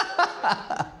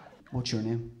 What's your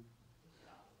name?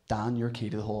 Dan, you're key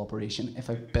to the whole operation. If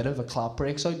a bit of a clap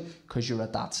breaks out because you're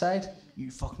at that side, you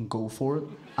fucking go for it.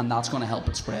 And that's going to help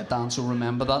it spread, Dan. So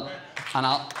remember that. And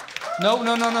No.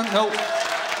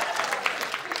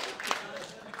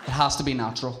 It has to be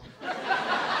natural.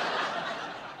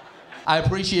 I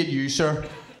appreciate you, sir.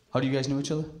 How do you guys know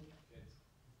each other?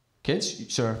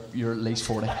 Kids? Sir, you're at least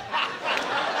 40.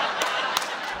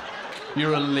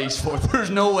 You're at least 40. There's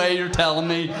no way you're telling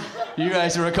me you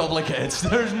guys are a couple of kids.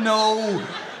 There is no...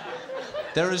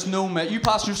 You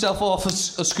passed yourself off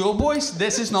as a schoolboys?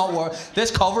 This is not work.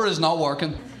 This cover is not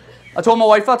working. I told my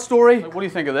wife that story. Like, what do you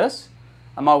think of this?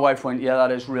 And my wife went, yeah, that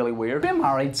is really weird. Being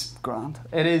married's grand.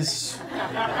 It is...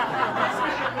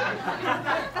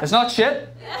 It's not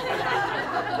shit.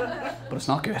 But it's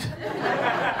not good.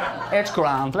 It's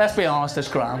grand. Let's be honest, it's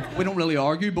grand. We don't really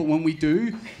argue, but when we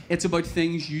do, it's about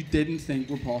things you didn't think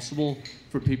were possible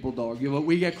for people to argue about.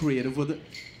 We get creative with it.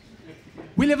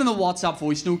 We live in the WhatsApp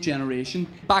voice note generation.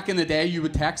 Back in the day, you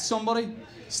would text somebody,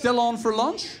 still on for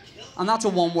lunch? And that's a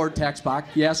one-word text back,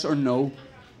 yes or no.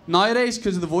 Nowadays,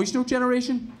 because of the voice note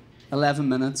generation, 11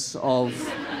 minutes of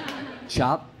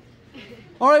chat.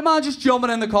 All right, man, just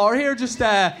jumping in the car here. Just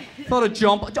thought I'd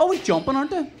jump. Always jumping,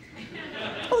 aren't they?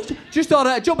 Just thought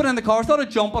I'd jumping in the car. Thought I'd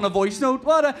jump on a voice note.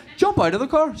 What? Jump out of the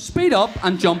car. Speed up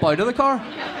and jump out of the car.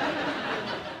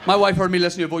 My wife heard me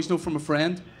listen to a voice note from a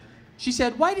friend. She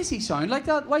said, "Why does he sound like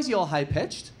that? Why is he all high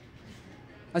pitched?"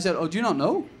 I said, "Oh, do you not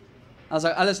know?" I was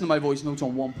like, "I listen to my voice notes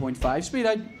on 1.5 speed.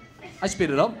 I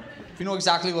speed it up." If you know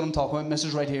exactly what I'm talking about,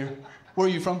 Mrs. Right here. Where are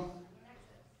you from?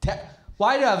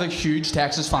 Why do I have a huge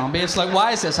Texas fan base? Like, why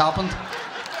has this happened?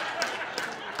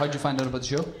 How'd you find out about the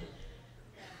show?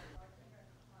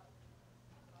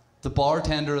 The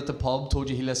bartender at the pub told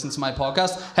you he listens to my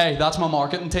podcast. Hey, that's my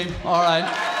marketing team. All right.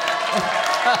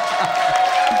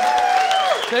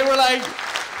 They were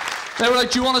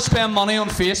like, do you want to spend money on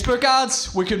Facebook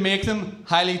ads? We could make them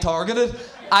highly targeted.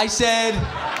 I said,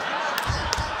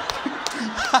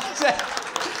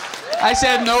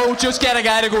 no, just get a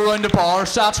guy to go around the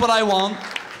bars. That's what I want.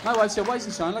 My wife said, why does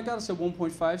he sound like that? I said,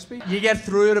 1.5 speed. You get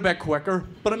through it a bit quicker,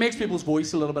 but it makes people's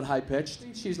voice a little bit high-pitched.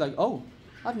 She's like, oh,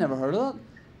 I've never heard of that.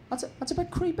 That's a bit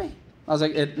creepy. I was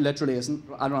like, it literally isn't.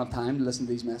 I don't have time to listen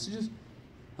to these messages.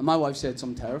 And my wife said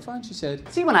something terrifying. She said,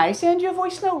 see, when I send you a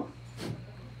voice note,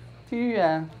 do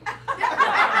you,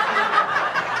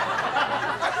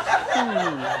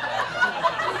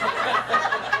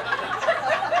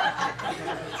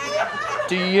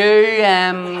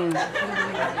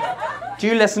 do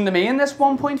you listen to me in this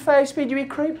 1.5 speed, you wee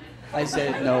creep? I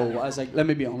said, no. I was like, let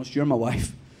me be honest, you're my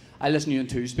wife. I listen to you in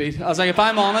 2 speed. I was like, if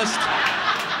I'm honest,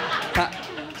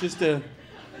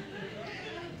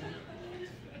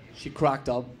 She cracked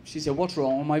up. She said, what's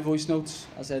wrong with my voice notes?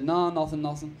 I said, no,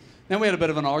 nothing. Then we had a bit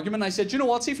of an argument. I said, do you know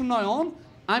what, see, from now on,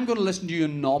 I'm going to listen to you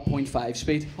in 0.5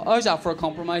 speed. How's that for a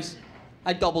compromise?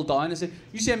 I doubled down. I said,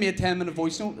 you send me a 10-minute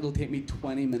voice note, it'll take me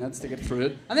 20 minutes to get through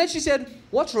it. And then she said,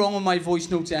 what's wrong with my voice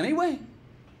notes anyway?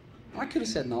 I could have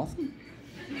said nothing.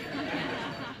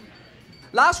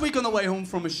 Last week on the way home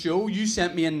from a show, you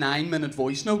sent me a 9-minute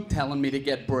voice note telling me to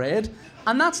get bread.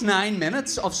 And that's 9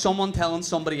 minutes of someone telling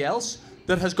somebody else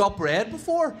that has got bread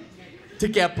before to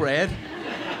get bread.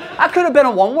 That could have been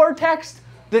a one-word text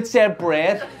that said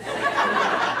bread.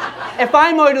 If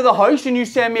I'm out of the house and you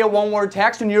send me a one-word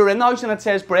text and you're in the house and it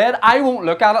says bread, I won't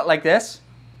look at it like this.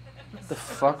 What the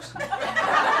fuck's...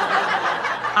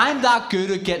 I'm that good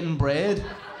at getting bread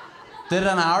that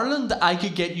in Ireland I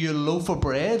could get you a loaf of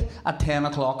bread at 10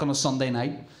 o'clock on a Sunday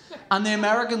night. And the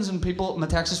Americans and people, my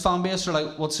Texas fan base, are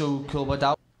like, what's so cool about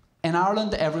that? In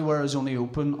Ireland, everywhere is only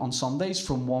open on Sundays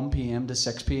from 1 p.m. to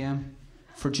 6 p.m.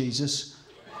 for Jesus.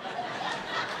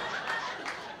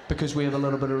 Because we have a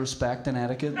little bit of respect and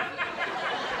etiquette.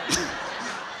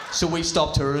 So we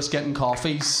stop tourists getting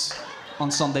coffees on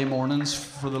Sunday mornings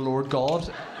for the Lord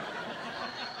God.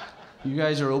 You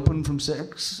guys are open from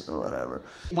 6 or whatever.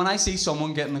 When I see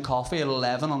someone getting a coffee at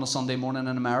 11 on a Sunday morning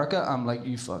in America, I'm like,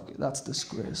 you fuck, that's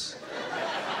disgrace.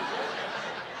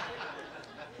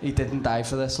 He didn't die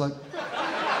for this, like.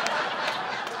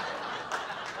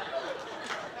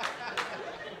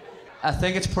 I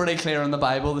think it's pretty clear in the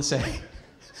Bible to say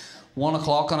 1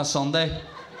 o'clock on a Sunday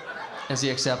is the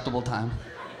acceptable time.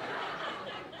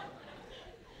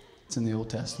 It's in the Old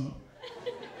Testament.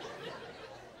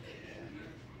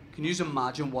 Can you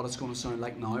imagine what it's going to sound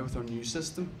like now with our new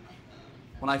system?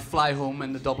 When I fly home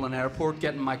in the Dublin airport,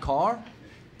 get in my car,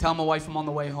 tell my wife I'm on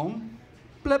the way home,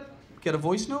 blip, get a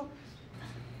voice note.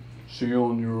 See you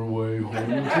on your way home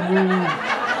today.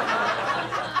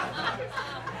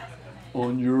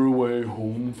 On your way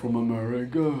home from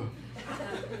America.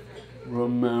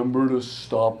 remember to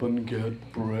stop and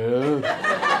get bread.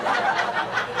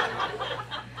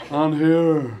 And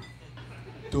here,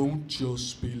 don't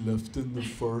just be lifting the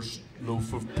first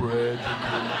loaf of bread you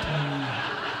come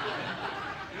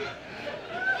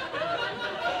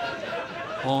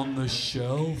to. On the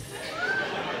shelf.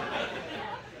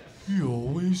 You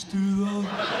always do that.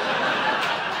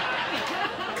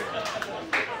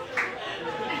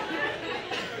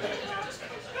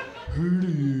 Who do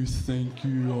you think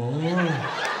you are?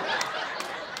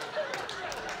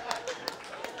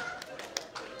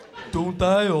 Don't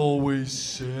I always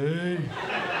say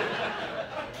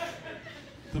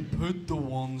to put the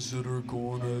ones that are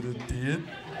going out of date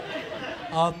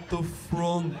at the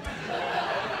front?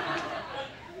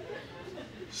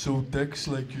 So dicks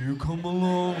like you come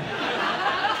along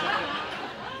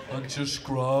and just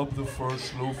grab the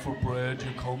first loaf of bread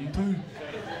you come to.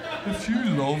 If you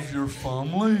love your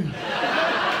family,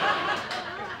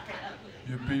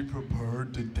 you'd be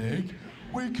prepared to dig.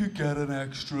 We could get an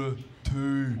extra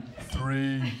 2,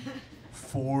 3,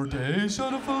 4 days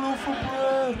out of a loaf of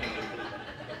bread.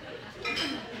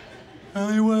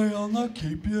 Anyway, I'll not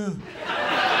keep you.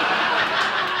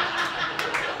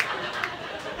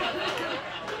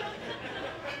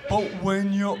 But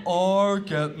when you are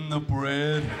getting the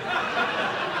bread,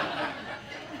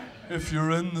 if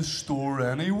you're in the store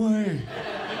anyway,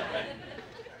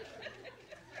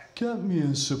 get me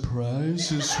a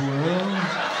surprise as well.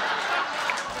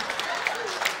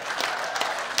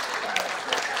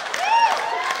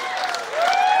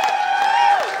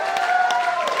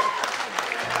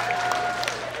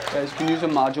 Guys, can you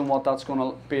imagine what that's going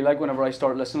to be like whenever I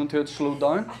start listening to it slowed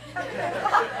down?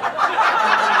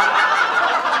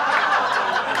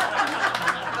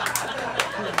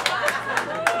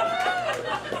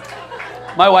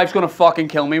 My wife's gonna fucking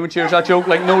kill me when she hears that joke,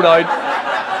 like, no doubt.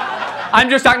 I'm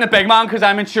just acting a big man because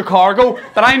I'm in Chicago,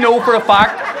 but I know for a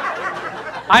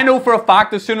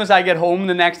fact as soon as I get home,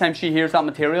 the next time she hears that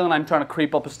material and I'm trying to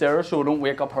creep up a stairs so I don't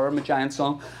wake up her, my giant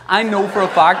son, I know for a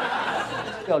fact,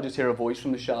 I'll just hear a voice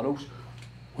from the shadows.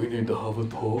 We need to have a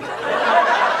talk.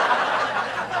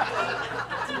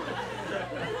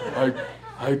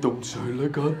 I don't sound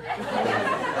like that.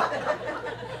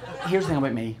 Here's the thing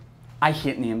about me. I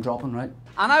hate name dropping, right?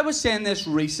 And I was saying this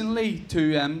recently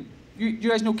to, you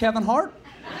guys know Kevin Hart?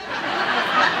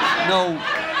 No.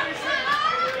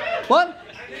 What?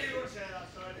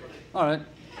 All right.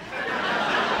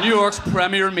 New York's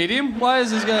premier medium? Why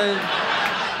is this guy...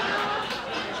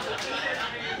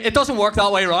 It doesn't work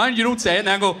that way around. You don't say it and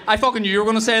then go, I fucking knew you were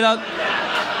going to say that.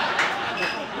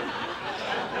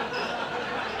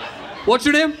 What's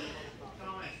your name?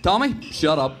 Tommy?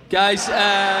 Shut up. Guys,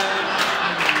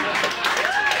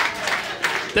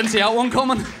 didn't see that one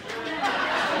coming.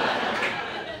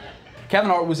 Kevin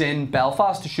Hart was in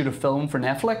Belfast to shoot a film for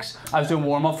Netflix. I was doing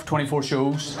warm-up for 24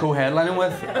 shows, co-headlining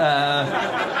with.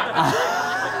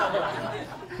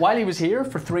 While he was here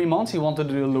for 3 months, he wanted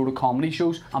to do a load of comedy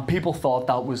shows, and people thought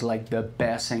that was like the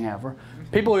best thing ever.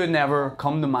 People who had never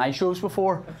come to my shows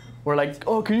before were like,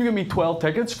 oh, can you give me 12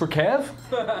 tickets for Kev?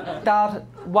 Dad,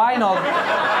 why not?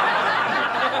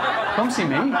 Come see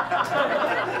me.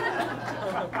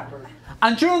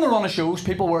 And during the run of shows,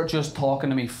 people were just talking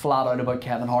to me flat out about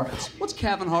Kevin Hart. What's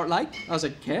Kevin Hart like? I was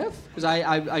like, Kev? Because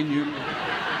I knew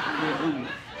him.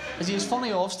 Is he as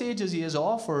funny off stage as he is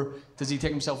off? Or does he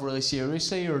take himself really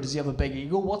seriously? Or does he have a big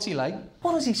ego? What's he like?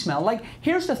 What does he smell like?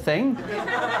 Here's the thing.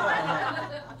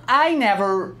 I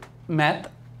never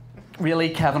met, really,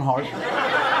 Kevin Hart.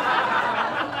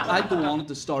 I'd go on at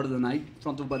the start of the night in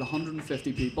front of about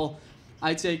 150 people.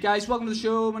 I'd say, guys, welcome to the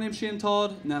show. My name's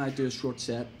Todd. And then I'd do a short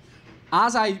set.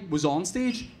 As I was on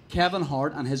stage, Kevin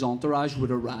Hart and his entourage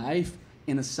would arrive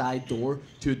in a side door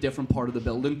to a different part of the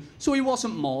building. So he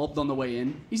wasn't mobbed on the way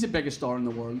in. He's the biggest star in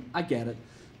the world. I get it.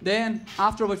 Then,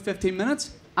 after about 15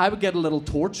 minutes, I would get a little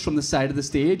torch from the side of the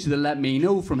stage that let me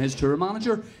know from his tour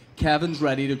manager, Kevin's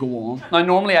ready to go on. Now,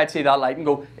 normally I'd see that light and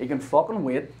go, he can fucking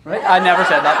wait, right? I never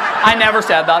said that. I never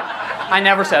said that. I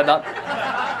never said that.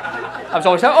 I was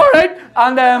always like, all right.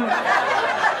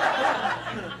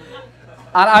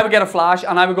 And I would get a flash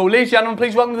and I would go, ladies and gentlemen,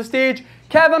 please welcome to the stage,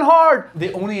 Kevin Hart.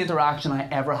 The only interaction I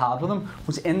ever had with him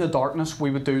was in the darkness.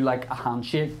 We would do like a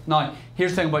handshake. Now,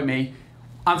 here's the thing about me.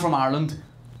 I'm from Ireland.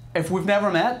 If we've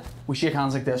never met, we shake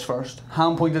hands like this first.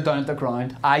 Hand pointed down at the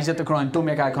ground, eyes at the ground, don't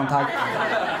make eye contact.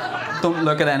 Don't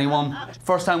look at anyone.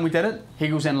 First time we did it, he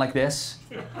goes in like this.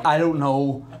 I don't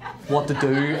know what to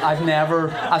do.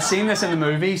 I've seen this in the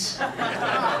movies,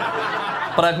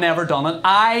 but I've never done it.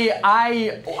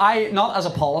 I not as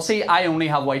a policy, I only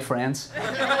have white friends.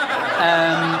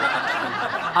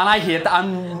 And I hate that.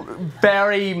 I'm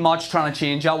very much trying to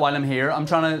change that while I'm here. I'm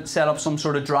trying to set up some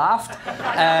sort of draft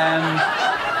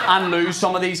and lose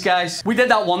some of these guys. We did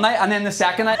that one night, and then the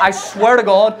second night, I swear to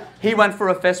God, he went for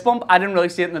a fist bump. I didn't really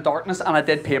see it in the darkness, and I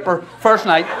did paper. First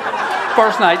night.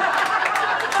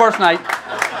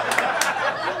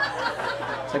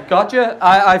 It's like, gotcha.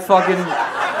 I fucking...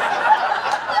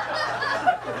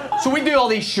 So we do all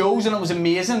these shows and it was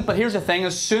amazing, but here's the thing,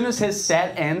 as soon as his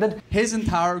set ended, his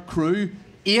entire crew,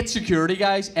 8 security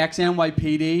guys,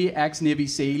 ex-NYPD, ex-Navy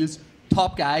SEALs,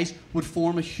 top guys, would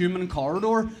form a human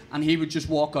corridor and he would just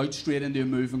walk out straight into a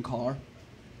moving car.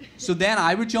 So then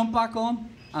I would jump back on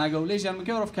and I go, ladies and gentlemen,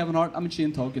 give it off Kevin Hart, I'm in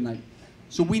Shane Todd, good night.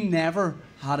 So we never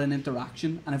had an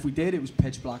interaction, and if we did, it was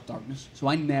pitch black darkness. So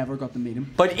I never got to meet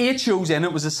him. But 8 shows in,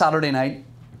 it was a Saturday night,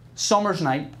 summer's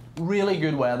night, really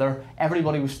good weather,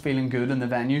 everybody was feeling good in the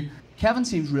venue. Kevin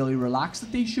seems really relaxed at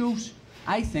these shows.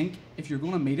 I think if you're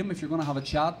going to meet him, if you're going to have a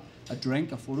chat, a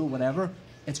drink, a photo, whatever,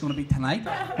 it's going to be tonight.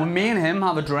 When me and him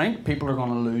have a drink, people are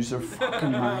going to lose their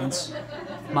fucking minds.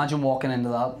 Imagine walking into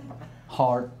that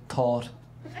hard Todd.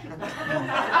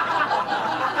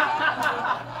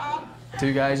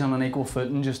 2 guys on an equal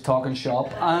footing just talking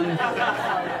shop. And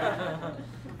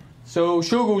so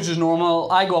show goes as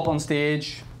normal. I go up on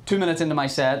stage. 2 minutes into my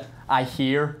set, I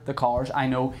hear the cars. I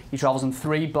know he travels in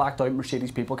 3 blacked out Mercedes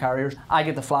people carriers. I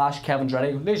get the flash, Kevin's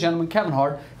ready. Ladies and gentlemen, Kevin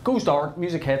Hart, goes dark,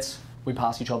 music hits, we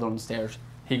pass each other on the stairs.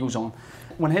 He goes on.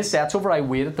 When his set's over, I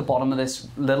wait at the bottom of this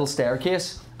little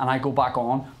staircase and I go back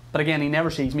on. But again, he never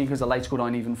sees me because the lights go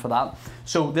down even for that.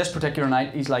 So this particular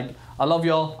night, he's like, I love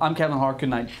y'all, I'm Kevin Hart, good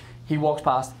night. He walks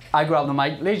past, I grab the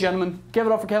mic, ladies and gentlemen, give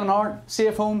it up for Kevin Hart,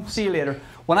 safe home, see you later.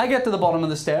 When I get to the bottom of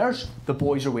the stairs, the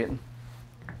boys are waiting.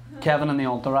 Kevin and the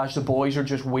entourage, the boys are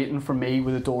just waiting for me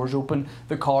with the doors open,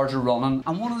 the cars are running.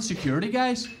 And one of the security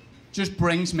guys just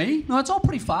brings me. Now, it's all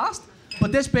pretty fast,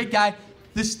 but this big guy,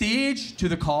 the stage to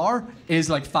the car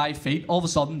is like 5 feet. All of a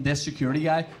sudden, this security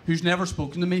guy, who's never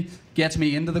spoken to me, gets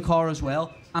me into the car as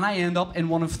well. And I end up in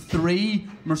one of 3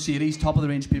 Mercedes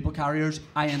top-of-the-range people carriers.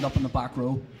 I end up in the back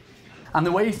row. And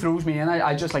the way he throws me in,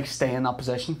 I just like stay in that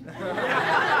position.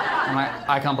 And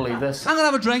I can't believe this. I'm gonna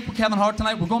have a drink with Kevin Hart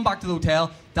tonight. We're going back to the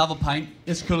hotel to have a pint.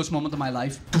 It's the coolest moment of my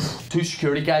life. 2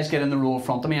 security guys get in the row in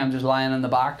front of me. I'm just lying in the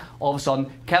back. All of a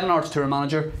sudden, Kevin Hart's tour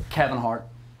manager, Kevin Hart.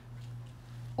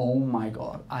 Oh my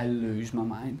God, I lose my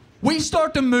mind. We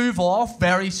start to move off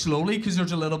very slowly because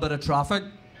there's a little bit of traffic.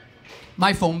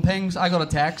 My phone pings, I got a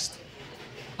text.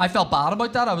 I felt bad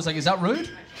about that. I was like, is that rude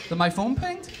that my phone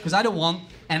pinged? Because I don't want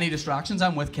any distractions.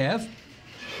 I'm with Kev.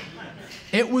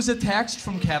 It was a text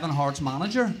from Kevin Hart's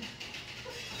manager.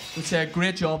 It said,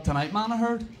 great job tonight, man, I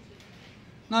heard.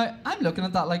 Now, I'm looking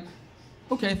at that like,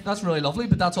 okay, that's really lovely,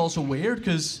 but that's also weird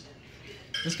because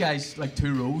this guy's like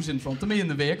 2 rows in front of me in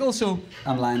the vehicle, so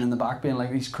I'm lying in the back being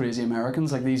like these crazy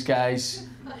Americans, like these guys,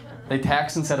 they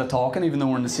text instead of talking even though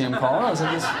we're in the same car. I was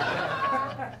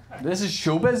like, this is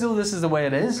showbiz though, this is the way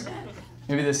it is.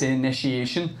 Maybe this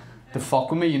initiation to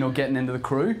fuck with me, you know, getting into the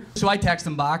crew. So I text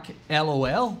him back,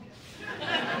 LOL.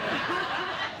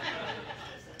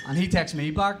 And he texts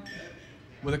me back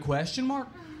with a question mark.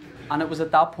 And it was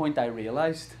at that point I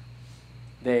realised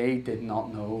they did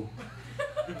not know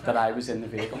that I was in the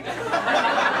vehicle.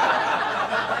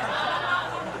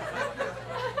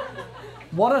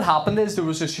 What had happened is there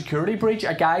was a security breach.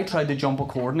 A guy tried to jump a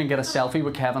cordon and get a selfie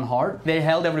with Kevin Hart. They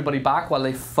held everybody back while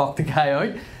they fucked the guy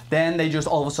out. Then they just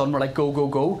all of a sudden were like, go, go,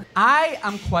 go. I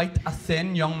am quite a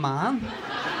thin young man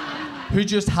who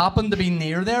just happened to be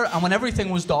near there, and when everything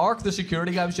was dark, the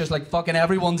security guy was just like, fucking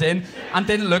everyone's in, and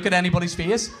didn't look at anybody's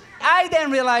face. I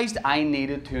then realised I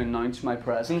needed to announce my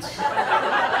presence.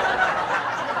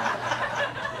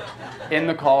 In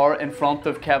the car, in front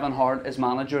of Kevin Hart, his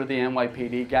manager, the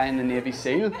NYPD guy in the Navy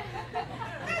SEAL,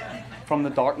 from the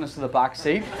darkness of the back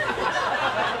seat.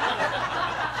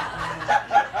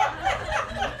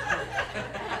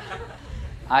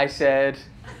 I said,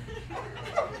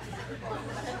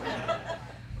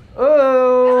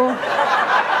 oh,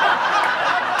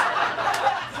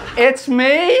 it's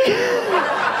me.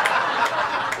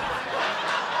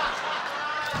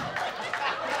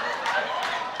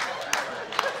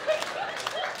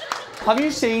 Have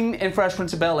you seen in Fresh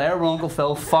Prince of Bel-Air where Uncle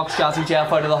Phil fucks Jazzy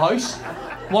Jeff out of the house?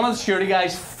 One of the security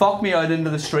guys fucked me out into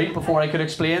the street before I could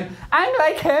explain, I'm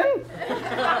like him.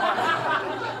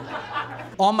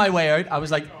 On my way out, I was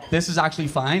like, this is actually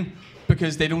fine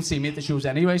because they don't see me at the shows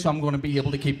anyway, so I'm going to be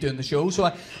able to keep doing the show.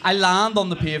 So I land on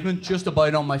the pavement just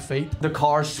about on my feet. The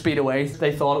cars speed away.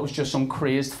 They thought it was just some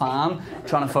crazed fan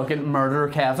trying to fucking murder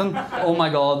Kevin. Oh my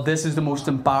God, this is the most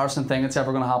embarrassing thing that's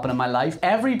ever going to happen in my life.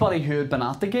 Everybody who had been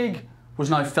at the gig was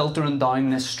now filtering down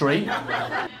this street.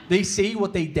 They see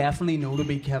what they definitely know to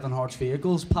be Kevin Hart's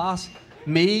vehicles pass.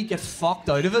 Me get fucked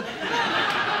out of it.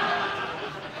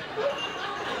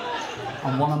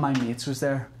 And one of my mates was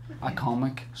there, a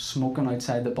comic, smoking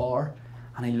outside the bar.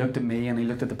 And he looked at me and he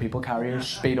looked at the people carriers,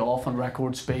 speed off on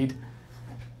record speed.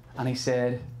 And he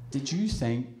said, "Did you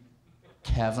think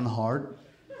Kevin Hart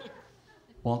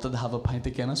wanted to have a pint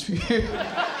of Guinness for you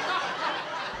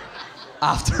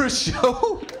after a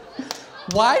show?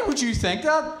 Why would you think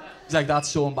that?" He's like, "That's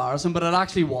so embarrassing," but it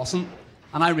actually wasn't.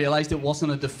 And I realised it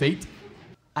wasn't a defeat.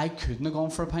 I couldn't have gone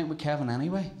for a pint with Kevin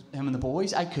anyway, him and the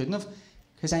boys. I couldn't have,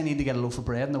 because I need to get a loaf of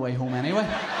bread on the way home anyway.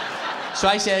 So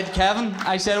I said, "Kevin,"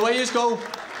 I said, "away you go.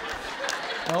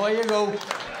 Away you go.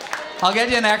 I'll get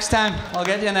you next time. I'll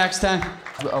get you next time."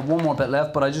 One more bit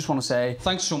left, but I just want to say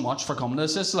thanks so much for coming to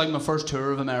this. This is like my first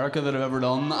tour of America that I've ever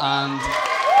done, and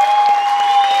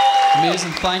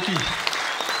amazing. Thank you.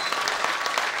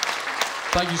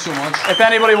 Thank you so much. If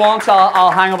anybody wants,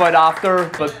 I'll hang about after,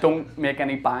 but don't make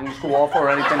any bangs go off or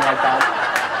anything like that.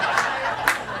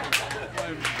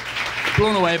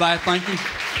 Blown away by it, thank you.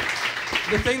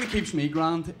 The thing that keeps me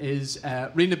grand is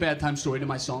reading a bedtime story to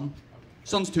my son.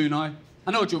 Son's 2 now.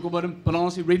 I know a joke about him, but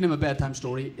honestly, reading him a bedtime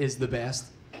story is the best.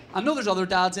 I know there's other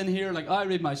dads in here, like, I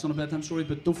read my son a bedtime story,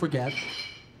 but don't forget,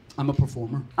 I'm a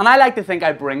performer. And I like to think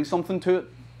I bring something to it.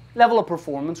 Level of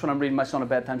performance when I'm reading my son a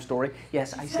bedtime story.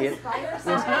 Yes, I see it. Yes.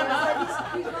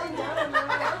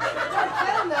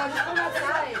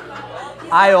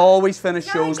 I always finish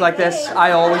shows like this.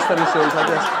 I always finish shows like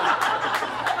this.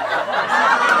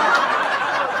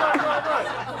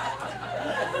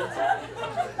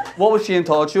 What was Shane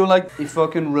Todd show like? He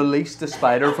fucking released the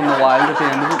spider from the wild at the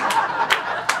end of it.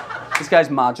 This guy's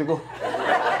magical.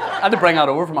 I had to bring that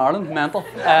over from Ireland. Mental.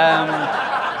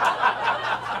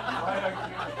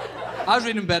 I was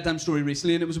reading a bedtime story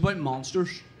recently and it was about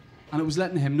monsters. And it was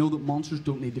letting him know that monsters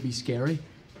don't need to be scary.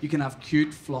 You can have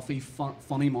cute, fluffy,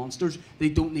 funny monsters. They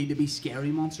don't need to be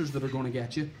scary monsters that are going to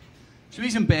get you. So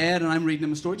he's in bed and I'm reading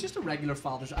him a story, just a regular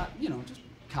father's, you know, just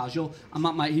casual.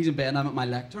 He's in bed and I'm at my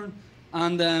lectern.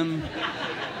 And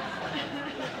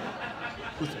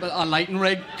with a lighting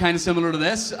rig kind of similar to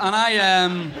this. And I,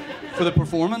 for the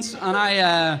performance, and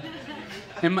I,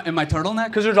 in my turtleneck,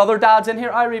 because there's other dads in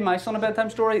here. I read my son a bedtime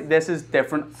story. This is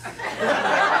different.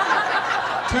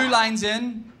 2 lines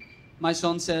in, my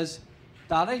son says,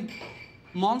 "Daddy,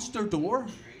 monster door."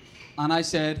 And I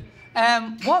said,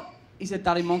 "What?" He said,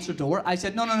 "Daddy, monster door." I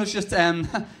said, no, it's just, I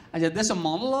said, "This is a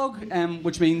monologue,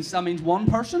 which means, that means one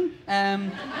person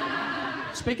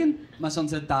speaking." My son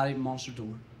said, "Daddy, monster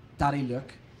door." "Daddy,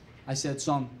 look." I said,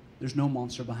 "Son, there's no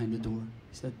monster behind the door."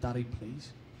 He said, "Daddy,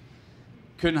 please."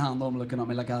 Couldn't handle him looking at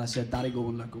me like that. I said, "Daddy, go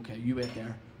and look." "Okay, you wait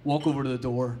there." Walk over to the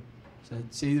door. I said,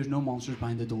 "See, there's no monsters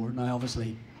behind the door." Now,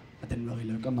 obviously, I didn't really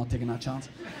look. I'm not taking that chance.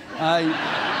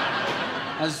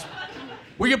 As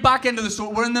we get back into the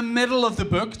story, we're in the middle of the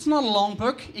book. It's not a long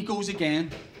book. He goes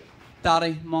again.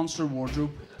 "Daddy, monster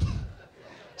wardrobe." I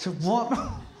said, "What?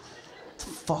 What the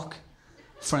fuck?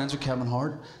 Friends with Kevin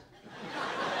Hart?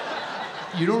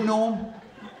 You don't know him?"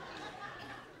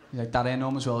 He's like, "Daddy, I know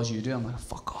him as well as you do." I'm like,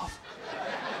 "Fuck off."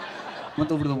 Went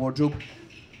over to the wardrobe,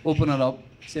 opened it up,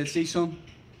 said, "See, son,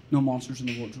 no monsters in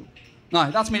the wardrobe."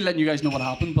 Now, that's me letting you guys know what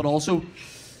happened, but also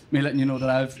me letting you know that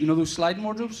I've, you know those sliding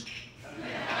wardrobes?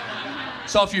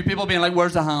 Saw a few people being like,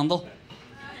 "Where's the handle?"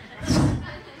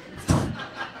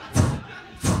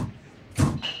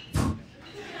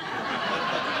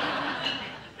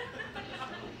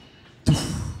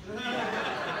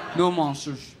 No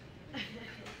monsters.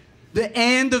 The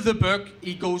end of the book,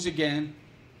 he goes again.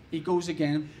 He goes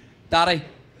again. "Daddy,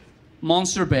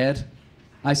 monster bed."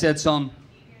 I said, "Son,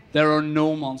 there are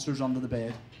no monsters under the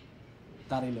bed."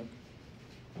 "Daddy, look."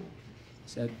 I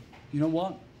said, "You know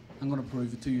what? I'm going to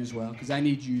prove it to you as well, because I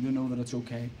need you to know that it's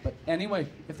okay. But anyway,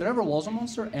 if there ever was a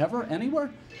monster, ever,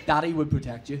 anywhere, Daddy would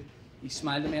protect you." He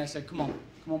smiled at me. I said, come on,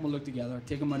 we'll look together." I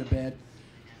take him out of bed.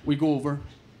 We go over.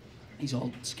 He's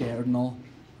all scared and all.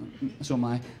 So am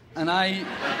I. And I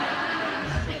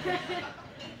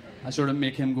sort of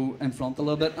make him go in front a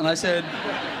little bit. And I said,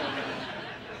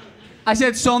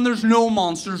 "Son, there's no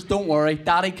monsters. Don't worry.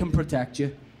 Daddy can protect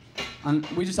you." And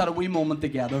we just had a wee moment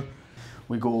together.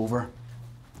 We go over.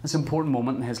 It's an important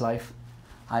moment in his life.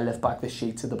 I lift back the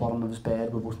sheets at the bottom of his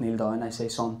bed. We both kneel down. I say,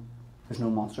 "Son, there's no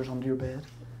monsters under your bed."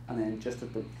 And then just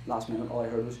at the last minute, all I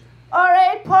heard was, "All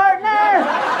right, partner."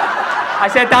 I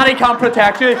said, "Daddy can't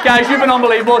protect you." Guys, you've been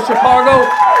unbelievable. Chicago,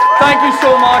 thank you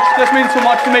so much. This means so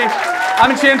much to me.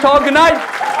 I'm Shane Todd. Good night.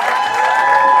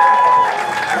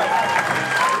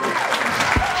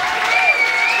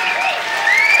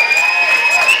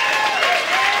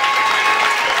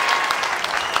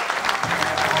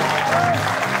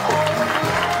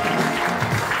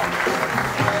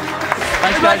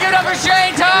 Come on, guys. give it up for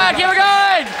Shane, Todd. Keep it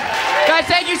going. Guys,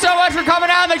 thank you so much for coming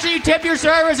out. Make sure you tip your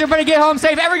servers. Everybody get home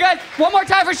safe. Every guy, one more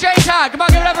time for Shane, Todd. Come on,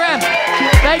 give it up for him.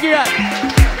 Thank you, guys.